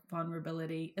level of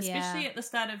vulnerability, especially at the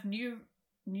start of new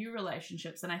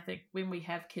relationships. And I think when we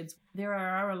have kids, there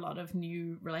are a lot of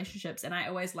new relationships, and I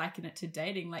always liken it to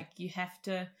dating. Like you have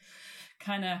to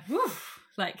kind of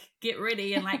like get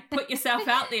ready and like put yourself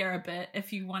out there a bit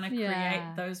if you want to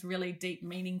create those really deep,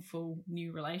 meaningful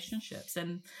new relationships.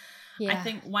 And I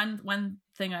think one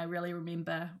thing I really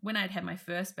remember when I'd had my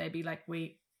first baby, like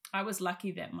I was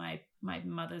lucky that my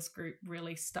mother's group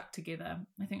really stuck together.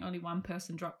 I think only one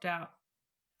person dropped out,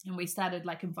 and we started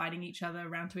like inviting each other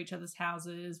around to each other's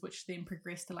houses, which then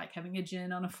progressed to like having a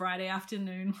gin on a Friday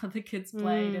afternoon while the kids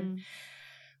played.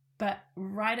 But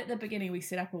right at the beginning, we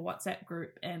set up a WhatsApp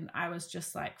group, and I was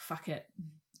just like, fuck it.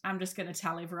 I'm just going to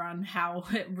tell everyone how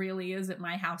it really is at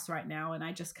my house right now. And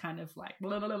I just kind of like,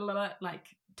 blah, blah, blah, blah,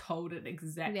 like told it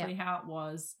exactly how it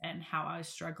was and how I was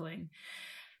struggling.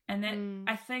 And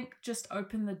that I think just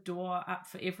opened the door up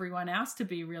for everyone else to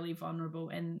be really vulnerable.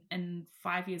 And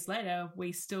 5 years later,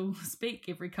 we still speak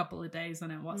every couple of days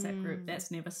on our WhatsApp group. That's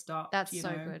never stopped. That's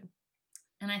so good.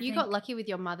 And you got lucky with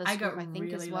your mother's group, I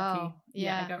think, as well. Lucky.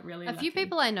 Yeah, I got really lucky. A few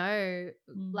people I know,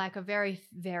 like a very,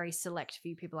 very select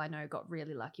few people I know got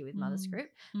really lucky with mother's group.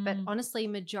 But honestly,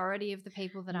 majority of the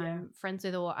people that I'm friends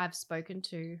with or I've spoken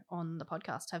to on the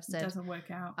podcast have said, it doesn't work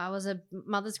out. I was a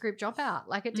mother's group dropout.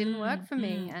 Like it didn't work for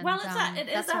me. And, well, it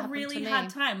is a really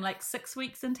hard time. Like 6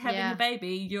 weeks into having a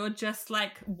baby, you're just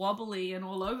like wobbly and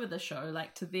all over the show.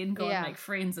 Like to then go and make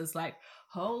friends is like,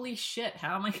 holy shit,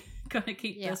 how am I going to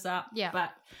keep this up?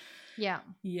 But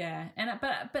and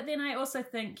but then I also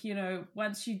think, you know,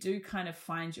 once you do kind of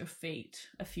find your feet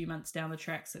a few months down the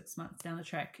track, 6 months down the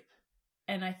track,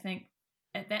 and I think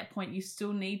at that point you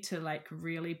still need to like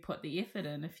really put the effort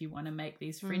in if you want to make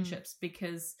these friendships,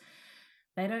 because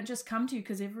they don't just come to you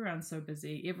because everyone's so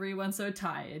busy, everyone's so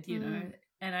tired, you know.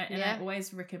 And I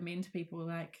always recommend to people,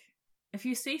 like, if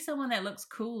you see someone that looks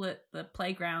cool at the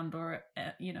playground or,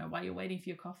 you know, while you're waiting for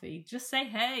your coffee, just say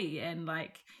hey. And,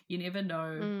 like, you never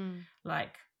know,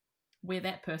 like, where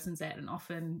that person's at. And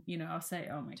often, you know, I'll say,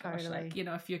 oh, my gosh, like, you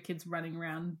know, if your kid's running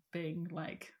around being,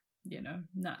 like, you know,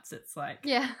 nuts, it's like,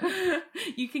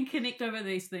 you can connect over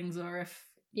these things. Or if,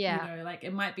 you know, like,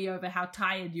 it might be over how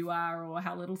tired you are or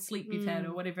how little sleep you've had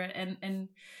or whatever. And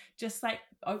just, like,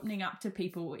 opening up to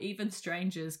people, even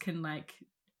strangers, can, like,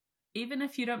 even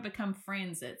if you don't become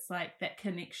friends, it's like that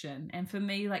connection. And for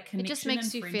me, like, connection, it just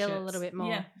makes you feel a little bit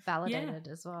more validated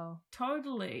as well.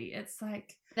 Totally. It's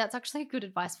like, that's actually good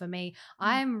advice for me.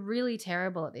 I'm really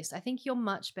terrible at this. I think you're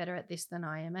much better at this than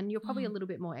I am, and you're probably a little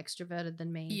bit more extroverted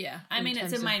than me. Yeah, I mean,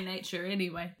 it's in my nature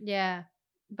anyway. Yeah,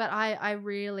 but I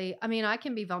really, I mean, I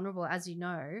can be vulnerable, as you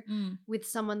know, with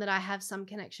someone that I have some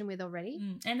connection with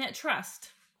already, and that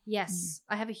trust. Yes,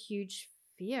 I have a huge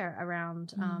fear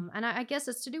around, and I guess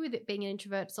it's to do with it being an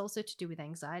introvert. It's also to do with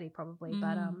anxiety probably,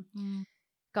 but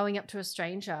going up to a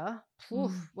stranger,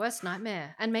 worst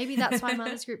nightmare. And maybe that's why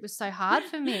Mother's Group was so hard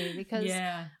for me, because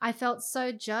I felt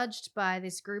so judged by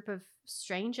this group of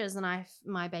strangers, and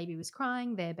my baby was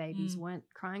crying, their babies weren't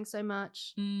crying so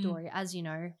much. Dory, as you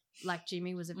know, like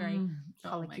Jimmy, was a very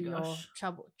colicky or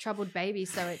troubled baby,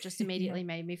 so it just immediately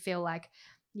made me feel like,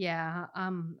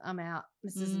 I'm out.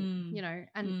 This isn't, you know,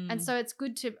 and so it's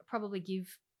good to probably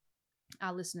give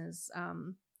our listeners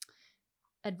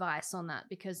advice on that,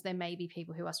 because there may be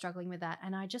people who are struggling with that.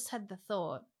 And I just had the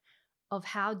thought of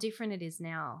how different it is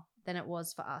now than it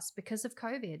was for us because of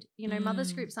COVID. You know,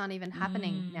 Mother's Groups aren't even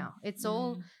happening now. It's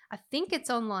all, I think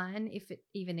it's online, if it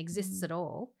even exists at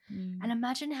all. And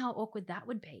imagine how awkward that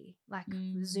would be, like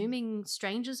Zooming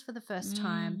strangers for the first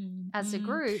time as a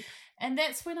group. And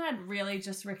that's when I'd really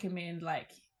just recommend, like,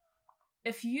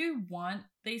 if you want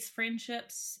these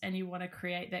friendships and you want to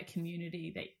create that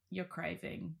community that you're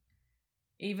craving,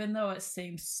 even though it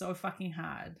seems so fucking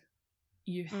hard,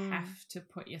 you have to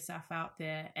put yourself out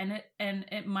there. And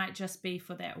it might just be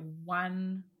for that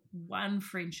one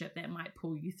friendship that might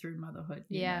pull you through motherhood,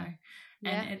 you know?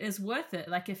 And it is worth it.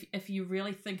 Like, if you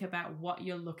really think about what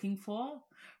you're looking for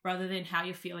rather than how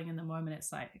you're feeling in the moment,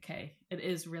 it's like, okay, it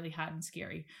is really hard and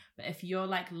scary. But if you're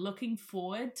like looking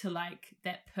forward to like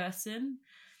that person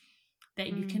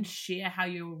that you can share how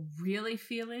you're really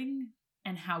feeling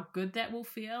and how good that will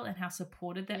feel and how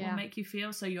supported that will make you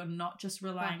feel, so you're not just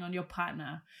relying on your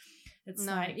partner. It's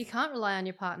like, you can't rely on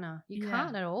your partner. You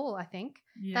can't at all, I think.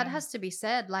 That has to be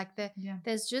said. Like,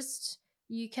 there's just,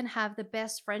 you can have the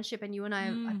best friendship, and you and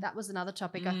I, that was another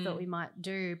topic I thought we might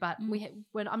do, but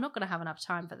I'm not going to have enough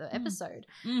time for the episode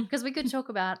because we could talk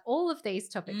about all of these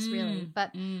topics really.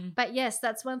 But yes,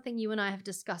 that's one thing you and I have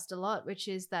discussed a lot, which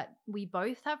is that we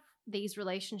both have these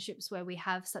relationships where we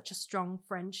have such a strong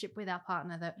friendship with our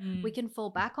partner that we can fall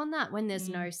back on that when there's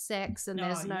no sex and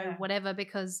there's no whatever,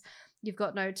 because you've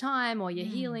got no time or you're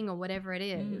healing or whatever it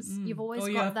is. You've always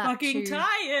got you're that fucking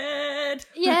tired.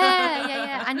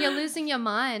 And you're losing your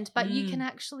mind, but you can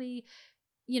actually,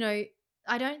 you know,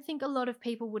 I don't think a lot of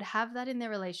people would have that in their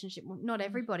relationship. Not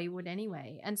everybody would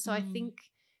anyway. And so I think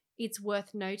it's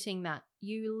worth noting that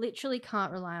you literally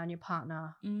can't rely on your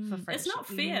partner for friendship. It's not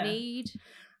fair.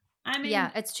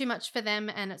 It's too much for them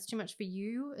and it's too much for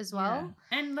you as well.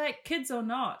 And like, kids or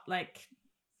not, like,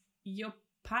 your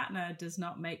partner does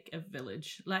not make a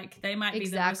village. Like, they might be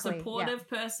the most supportive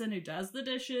person who does the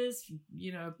dishes,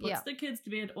 you know, puts the kids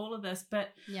to bed, all of this, but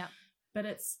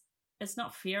it's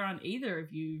not fair on either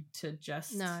of you to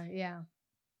just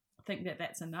think that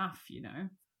that's enough, you know.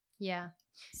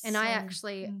 And I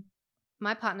actually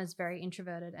my partner's very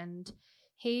introverted, and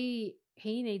he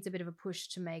needs a bit of a push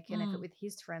to make an effort with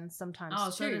his friends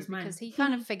sometimes too, because he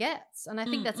kind of forgets, and I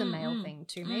think that's a male thing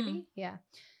too, maybe.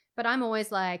 But I'm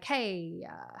always like, hey,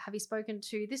 have you spoken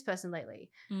to this person lately?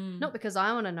 Not because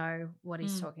I want to know what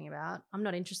he's talking about. I'm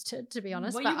not interested, to be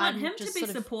honest. Well, but you want I'm him just to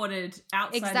be supported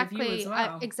outside of you as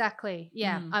well.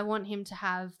 I want him to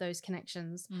have those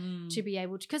connections to be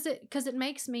able to, because it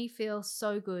makes me feel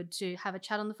so good to have a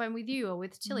chat on the phone with you or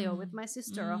with Tilly or with my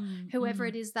sister or whoever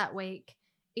it is that week.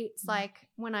 It's like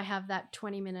when I have that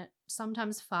 20-minute,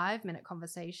 sometimes 5-minute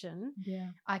conversation,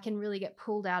 I can really get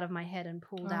pulled out of my head and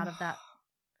pulled out of that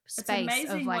space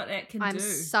of like, what it can I'm do.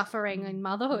 Suffering in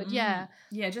motherhood.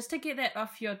 Just to get that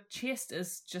off your chest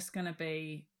is just going to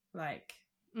be like,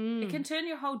 it can turn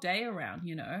your whole day around,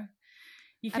 you know.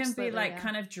 You can be like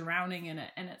kind of drowning in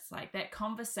it, and it's like that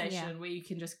conversation where you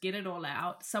can just get it all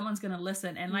out. Someone's going to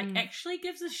listen and like actually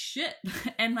gives a shit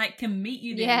and like can meet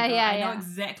you there. I know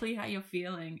exactly how you're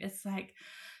feeling. It's like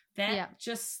that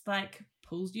just like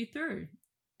pulls you through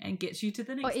and gets you to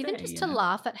the next day. Or even just to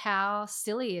laugh at how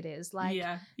silly it is. Like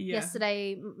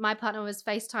yesterday, my partner was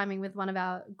FaceTiming with one of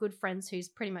our good friends who's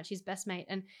pretty much his best mate,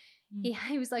 and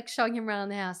he was like showing him around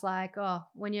the house like, oh,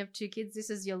 when you have 2 kids, this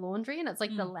is your laundry. And it's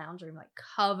like the lounge room, like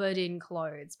covered in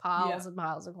clothes, piles and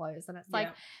piles of clothes. And it's like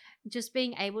just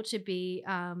being able to be,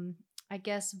 I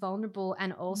guess, vulnerable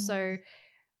and also,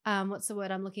 what's the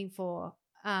word I'm looking for?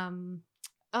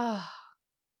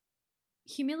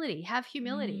 Humility. Have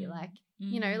humility. Like,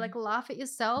 you know, like laugh at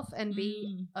yourself and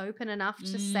be open enough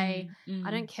to say, I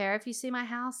don't care if you see my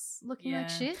house looking like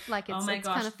shit. Like, it's, it's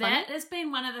kind of funny. That has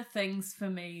been one of the things for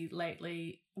me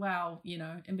lately. Well, you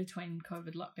know, in between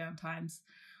COVID lockdown times,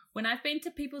 when I've been to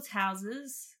people's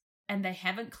houses and they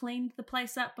haven't cleaned the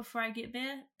place up before I get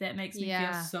there, that makes me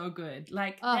feel so good.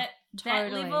 Like that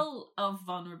level of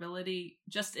vulnerability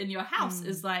just in your house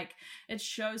is like, it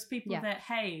shows people that,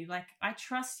 hey, like, I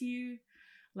trust you.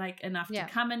 like enough Yeah.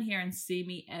 to come in here and see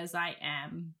me as I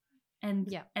am. And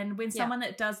Yeah. and when Yeah. someone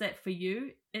that does that for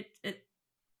you,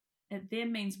 it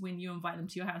then means when you invite them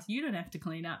to your house, you don't have to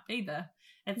clean up either.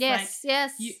 It's Yes,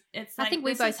 yes. it's I like, think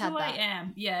we this both is had who that. I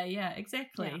am. Yeah,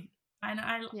 exactly. And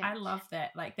Yeah. I love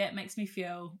that. Like, that makes me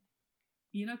feel,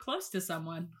 close to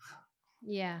someone.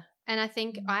 Yeah. And I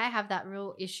think I have that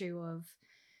real issue of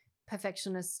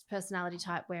perfectionist personality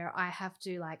type where I have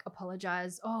to like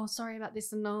apologize. Oh, sorry about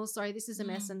this, and no, sorry, this is a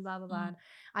mess, and blah blah blah. And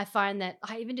I find that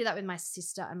I even do that with my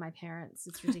sister and my parents.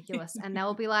 It's ridiculous, and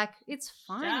they'll be like, "It's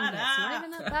fine, Shut it's not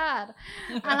even up." that bad."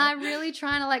 And I'm really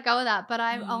trying to let go of that, but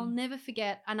I'll never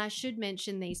forget. And I should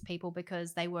mention these people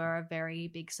because they were a very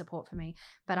big support for me.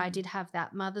 But I did have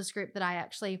that mothers group that I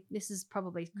actually. This is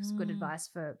probably good advice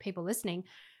for people listening.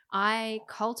 I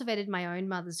cultivated my own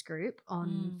mother's group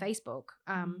on Facebook.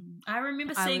 I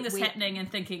remember seeing this happening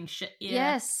and thinking, shit, yeah,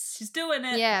 yes, she's doing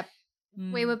it. Yeah.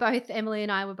 We were both, Emily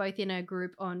and I were both in a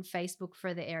group on Facebook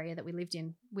for the area that we lived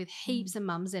in with heaps of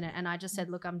mums in it. And I just said,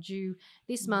 look, I'm due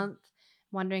this month,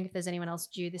 wondering if there's anyone else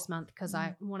due this month, because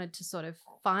I wanted to sort of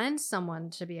find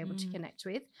someone to be able to connect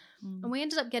with. And we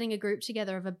ended up getting a group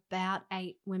together of about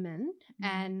 8 women.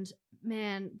 And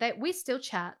man, we still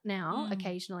chat now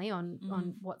occasionally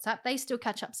on WhatsApp. They still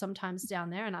catch up sometimes down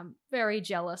there, and I'm very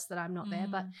jealous that I'm not there.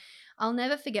 But I'll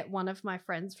never forget one of my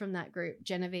friends from that group,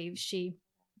 Genevieve.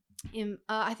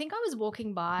 I think I was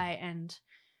walking by and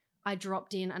I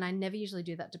dropped in, and I never usually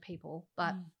do that to people,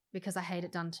 but because I hate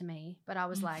it done to me. But I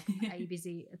was like, are you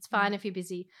busy? It's fine if you're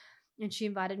busy. And she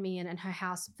invited me in, and her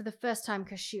house for the first time,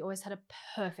 because she always had a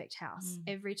perfect house.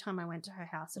 Every time I went to her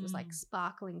house, it was like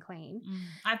sparkling clean.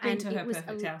 I've been to her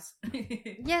perfect house.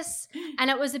 Yes.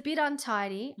 And it was a bit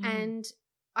untidy. And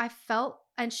I felt,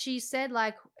 and she said,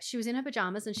 like, she was in her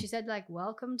pajamas and she said, like,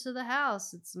 welcome to the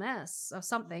house, it's a mess or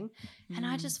something. And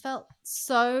I just felt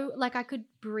so like I could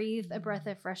breathe a breath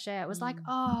of fresh air. It was like,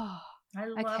 oh, I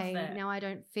love that. Now I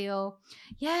don't feel,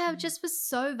 it just was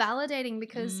so validating,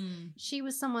 because she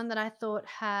was someone that I thought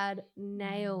had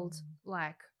nailed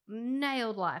life.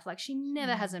 Like, she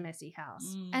never has a messy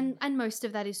house. And most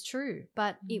of that is true,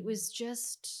 but it was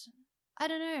just, I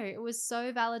don't know, it was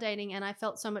so validating, and I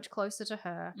felt so much closer to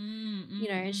her.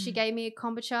 And she gave me a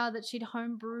kombucha that she'd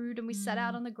home brewed, and we sat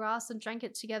out on the grass and drank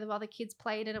it together while the kids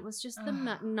played, and it was just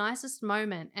the nicest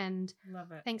moment. And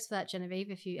love it. Thanks for that,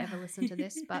 Genevieve, if you ever listen to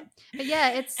this. But yeah,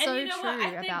 it's so true.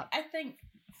 I think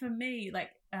for me, like,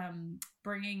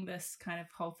 bringing this kind of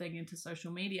whole thing into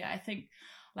social media, I think,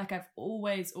 like, I've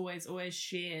always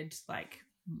shared, like,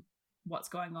 what's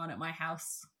going on at my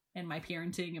house and my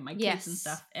parenting and my kids and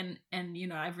stuff. And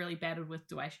I've really battled with,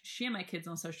 do I share my kids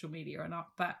on social media or not?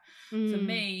 But for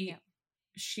me,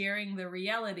 sharing the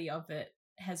reality of it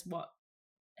has what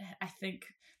I think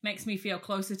makes me feel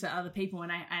closer to other people,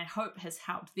 and I hope has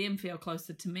helped them feel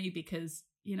closer to me, because,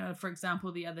 for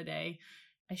example, the other day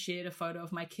I shared a photo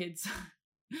of my kids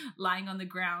lying on the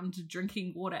ground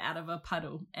drinking water out of a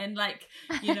puddle, and like,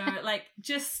 like,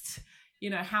 just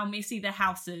how messy the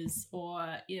house is, or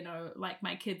like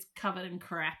my kids covered in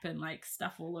crap and like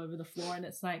stuff all over the floor, and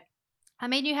it's like, I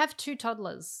mean, you have 2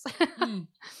 toddlers.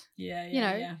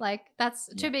 Like, that's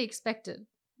to be expected.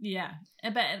 Yeah.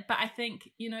 But I think,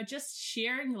 just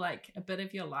sharing like a bit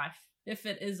of your life, if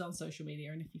it is on social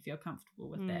media and if you feel comfortable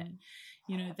with that,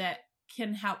 that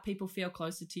can help people feel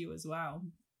closer to you as well.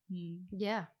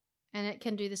 Yeah. And it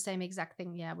can do the same exact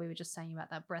thing. Yeah, we were just saying about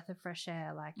that breath of fresh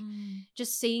air. Like,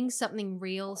 just seeing something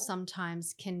real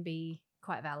sometimes can be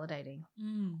quite validating.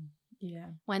 Yeah.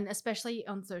 Especially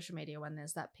on social media, when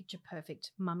there's that picture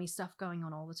perfect mummy stuff going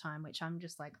on all the time, which I'm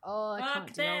just like, oh, I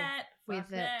can't deal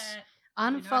with it.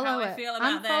 Unfollow it.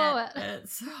 Unfollow it.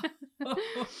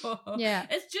 Yeah.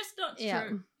 It's just not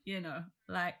true.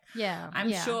 Like, yeah.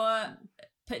 I'm sure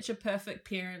picture perfect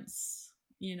parents,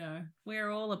 we're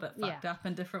all a bit fucked up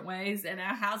in different ways, and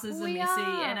our houses are messy,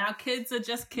 and our kids are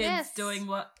just kids doing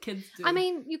what kids do. I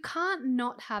mean, you can't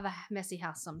not have a messy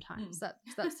house sometimes.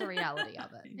 That's the reality of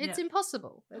it. It's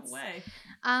impossible. No way.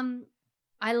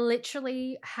 I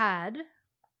literally had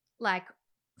like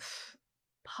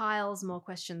piles more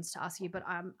questions to ask you, but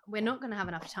we're not going to have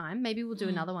enough time. Maybe we'll do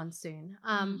another one soon.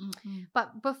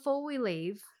 But before we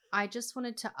leave, I just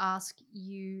wanted to ask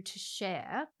you to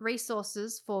share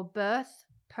resources for birth,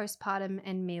 postpartum,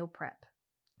 and meal prep.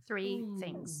 3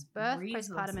 things: birth,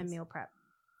 postpartum, and meal prep.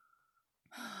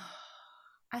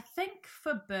 I think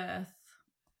for birth,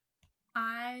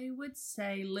 I would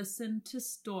say listen to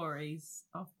stories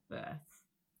of birth.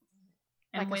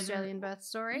 And like Australian birth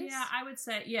stories? Yeah, I would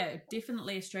say,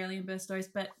 definitely Australian birth stories,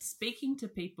 but speaking to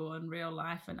people in real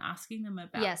life and asking them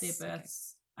about their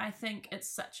births I think it's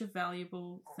such a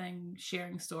valuable thing,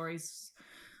 sharing stories,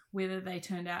 whether they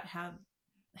turned out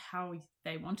how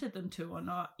they wanted them to or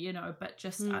not, you know, but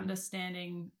just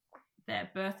understanding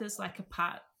that birth is like a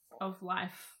part of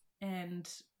life and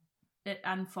it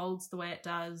unfolds the way it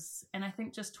does. And I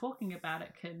think just talking about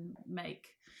it can make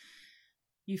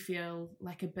you feel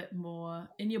like a bit more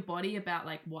in your body about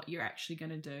like what you're actually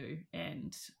going to do.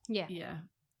 And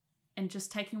and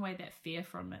just taking away that fear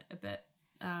from it a bit.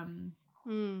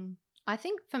 I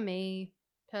think for me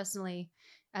personally,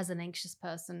 as an anxious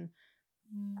person,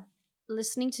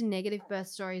 listening to negative birth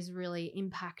stories really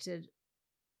impacted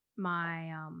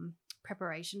my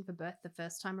preparation for birth the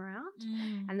first time around.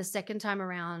 And the second time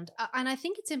around, and I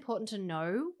think it's important to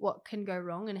know what can go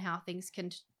wrong and how things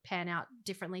can pan out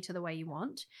differently to the way you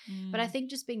want. But I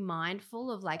think just being mindful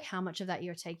of like how much of that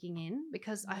you're taking in,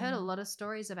 because I heard a lot of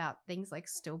stories about things like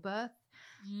stillbirth,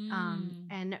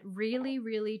 and it really,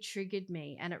 really triggered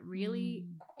me, and it really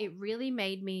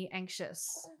made me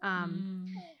anxious. And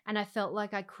I felt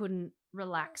like I couldn't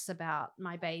relax about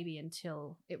my baby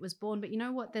until it was born. But you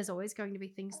know what? There's always going to be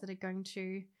things that are going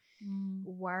to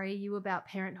worry you about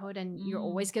parenthood, and you're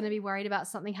always going to be worried about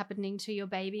something happening to your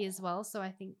baby as well. So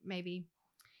I think maybe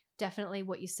definitely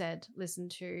what you said, listen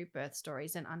to birth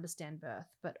stories and understand birth,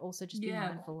 but also just be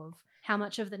mindful of how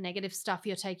much of the negative stuff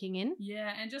you're taking in.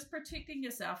 Yeah, and just protecting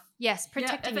yourself. Yes,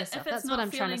 protecting yourself. That's what I'm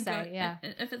trying to say. Yeah.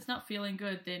 If it's not feeling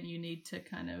good, then you need to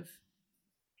kind of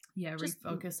just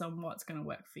refocus on what's going to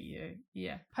work for you.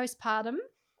 Yeah. Postpartum.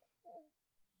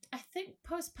 I think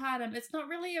postpartum, it's not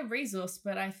really a resource,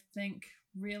 but I think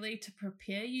really to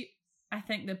prepare you, I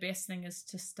think the best thing is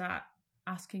to start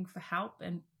asking for help,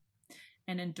 and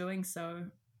in doing so,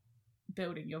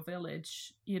 building your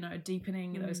village, you know,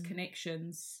 deepening those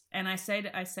connections. And I say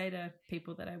to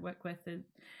people that I work with, and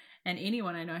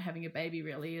anyone I know having a baby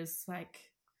really, is like,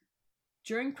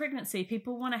 during pregnancy,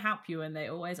 people want to help you and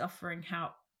they're always offering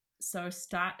help. So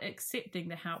start accepting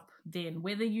the help then,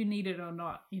 whether you need it or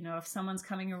not. You know, if someone's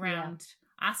coming around,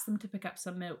 ask them to pick up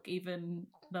some milk, even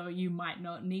though you might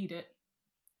not need it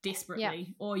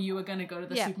desperately, or you are going to go to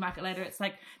the supermarket later. It's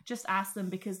like, just ask them,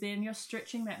 because then you're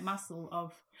stretching that muscle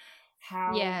of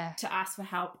how to ask for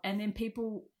help. And then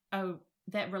people,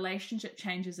 that relationship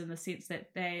changes in the sense that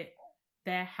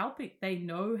they're helping, they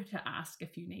know to ask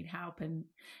if you need help.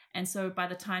 And so by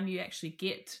the time you actually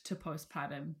get to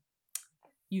postpartum,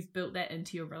 you've built that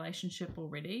into your relationship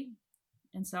already.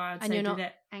 And so I would say, you're not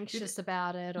anxious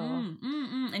about it, or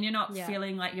and you're not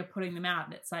feeling like you're putting them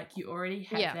out. It's like you already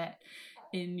have that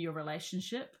in your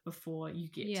relationship before you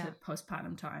get to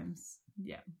postpartum times.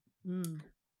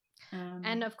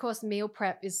 And of course, meal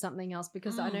prep is something else,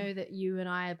 because I know that you and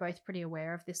I are both pretty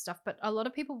aware of this stuff, but a lot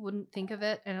of people wouldn't think of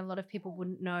it, and a lot of people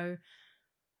wouldn't know,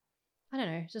 I don't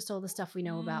know, just all the stuff we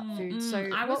know about food. So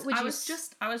I was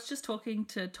just talking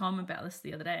to Tom about this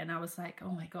the other day, and I was like,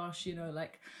 oh my gosh, you know,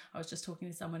 like I was just talking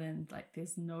to someone, and like,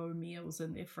 there's no meals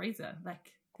in their freezer.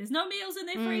 Like, there's no meals in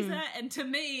their freezer. And to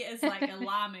me, it's like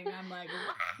alarming. I'm like,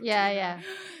 what?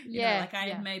 You know, like I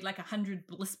had made like 100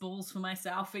 bliss balls for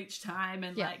myself each time,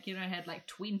 and like, you know, had like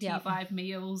 25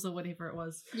 meals or whatever it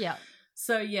was.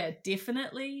 So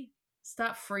definitely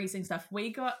start freezing stuff. We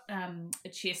got a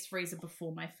chest freezer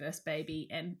before my first baby,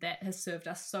 and that has served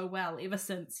us so well ever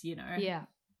since, you know.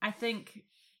 I think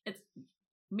it's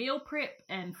meal prep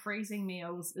and freezing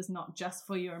meals is not just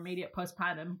for your immediate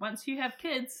postpartum. Once you have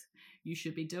kids, you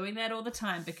should be doing that all the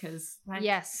time, because like,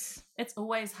 it's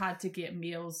always hard to get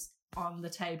meals on the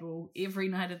table every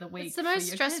night of the week. It's the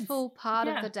most stressful part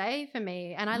of the day for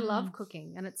me, and I love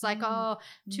cooking, and it's like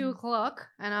 2 o'clock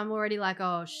and I'm already like,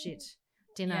 oh shit,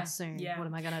 dinner soon. What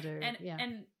am I gonna do?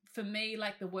 And for me,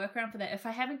 like the workaround for that, if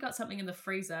I haven't got something in the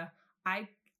freezer, I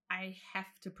have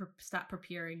to start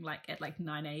preparing like at like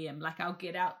 9 a.m. Like I'll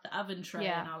get out the oven tray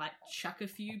and I'll like chuck a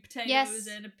few potatoes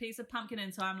and a piece of pumpkin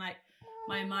in, so I'm like,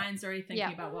 my mind's already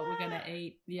thinking about what we're gonna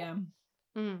eat.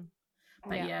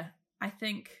 But I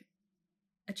think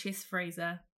a chest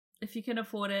freezer, if you can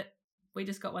afford it. We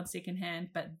just got one secondhand,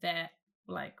 but that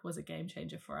like was a game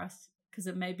changer for us, because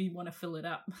it made me want to fill it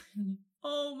up.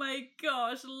 Oh my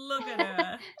gosh, look at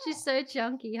her. She's so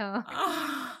chunky, huh?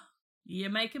 You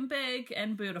make them big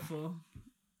and beautiful.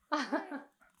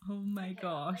 Oh my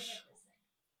gosh.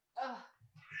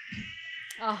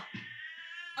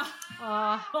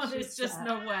 There's just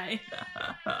no way.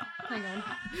 Hang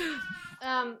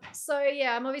on. So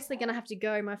I'm obviously going to have to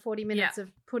go. My 40 minutes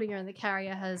of putting her in the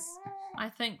carrier has I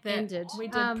think that ended. We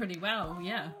did pretty well,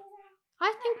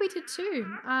 I think we did too.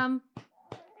 I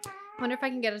wonder if I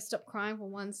can get her to stop crying for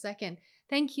 1 second.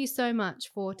 Thank you so much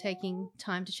for taking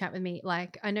time to chat with me.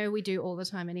 Like, I know we do all the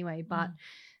time anyway, but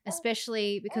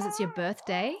especially because it's your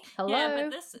birthday. Hello, Yeah,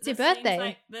 but it's your this seems birthday.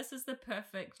 like this is the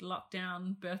perfect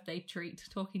lockdown birthday treat,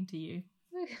 talking to you.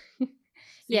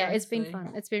 Yeah, it's been Seriously.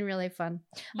 fun. It's been really fun.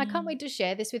 I can't Mm. wait to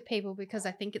share this with people because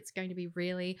I think it's going to be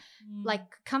really like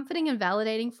comforting and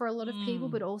validating for a lot of people,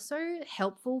 but also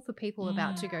helpful for people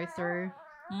about to go through.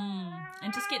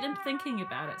 And just get them thinking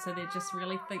about it, so they're just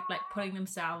really like putting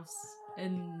themselves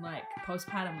in like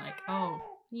postpartum, like, oh,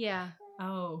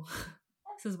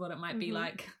 this is what it might be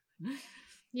like.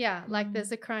 Yeah, like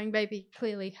there's a crying baby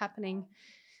clearly happening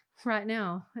right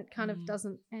now. It kind of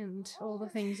doesn't end all the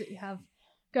things that you have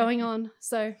going on.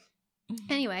 So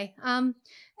anyway,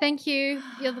 thank you.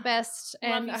 You're the best.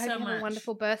 And Love you I hope so you have much. a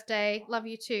wonderful birthday. Love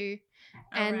you too.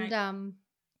 All and right.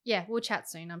 yeah, we'll chat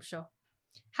soon, I'm sure.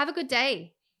 Have a good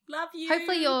day. Love you.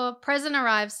 Hopefully your present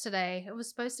arrives today. It was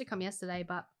supposed to come yesterday,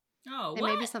 but there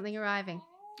may be something arriving.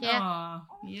 Yeah. Oh,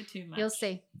 you're too much. You'll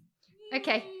see.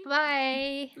 Okay,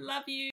 bye. Love you.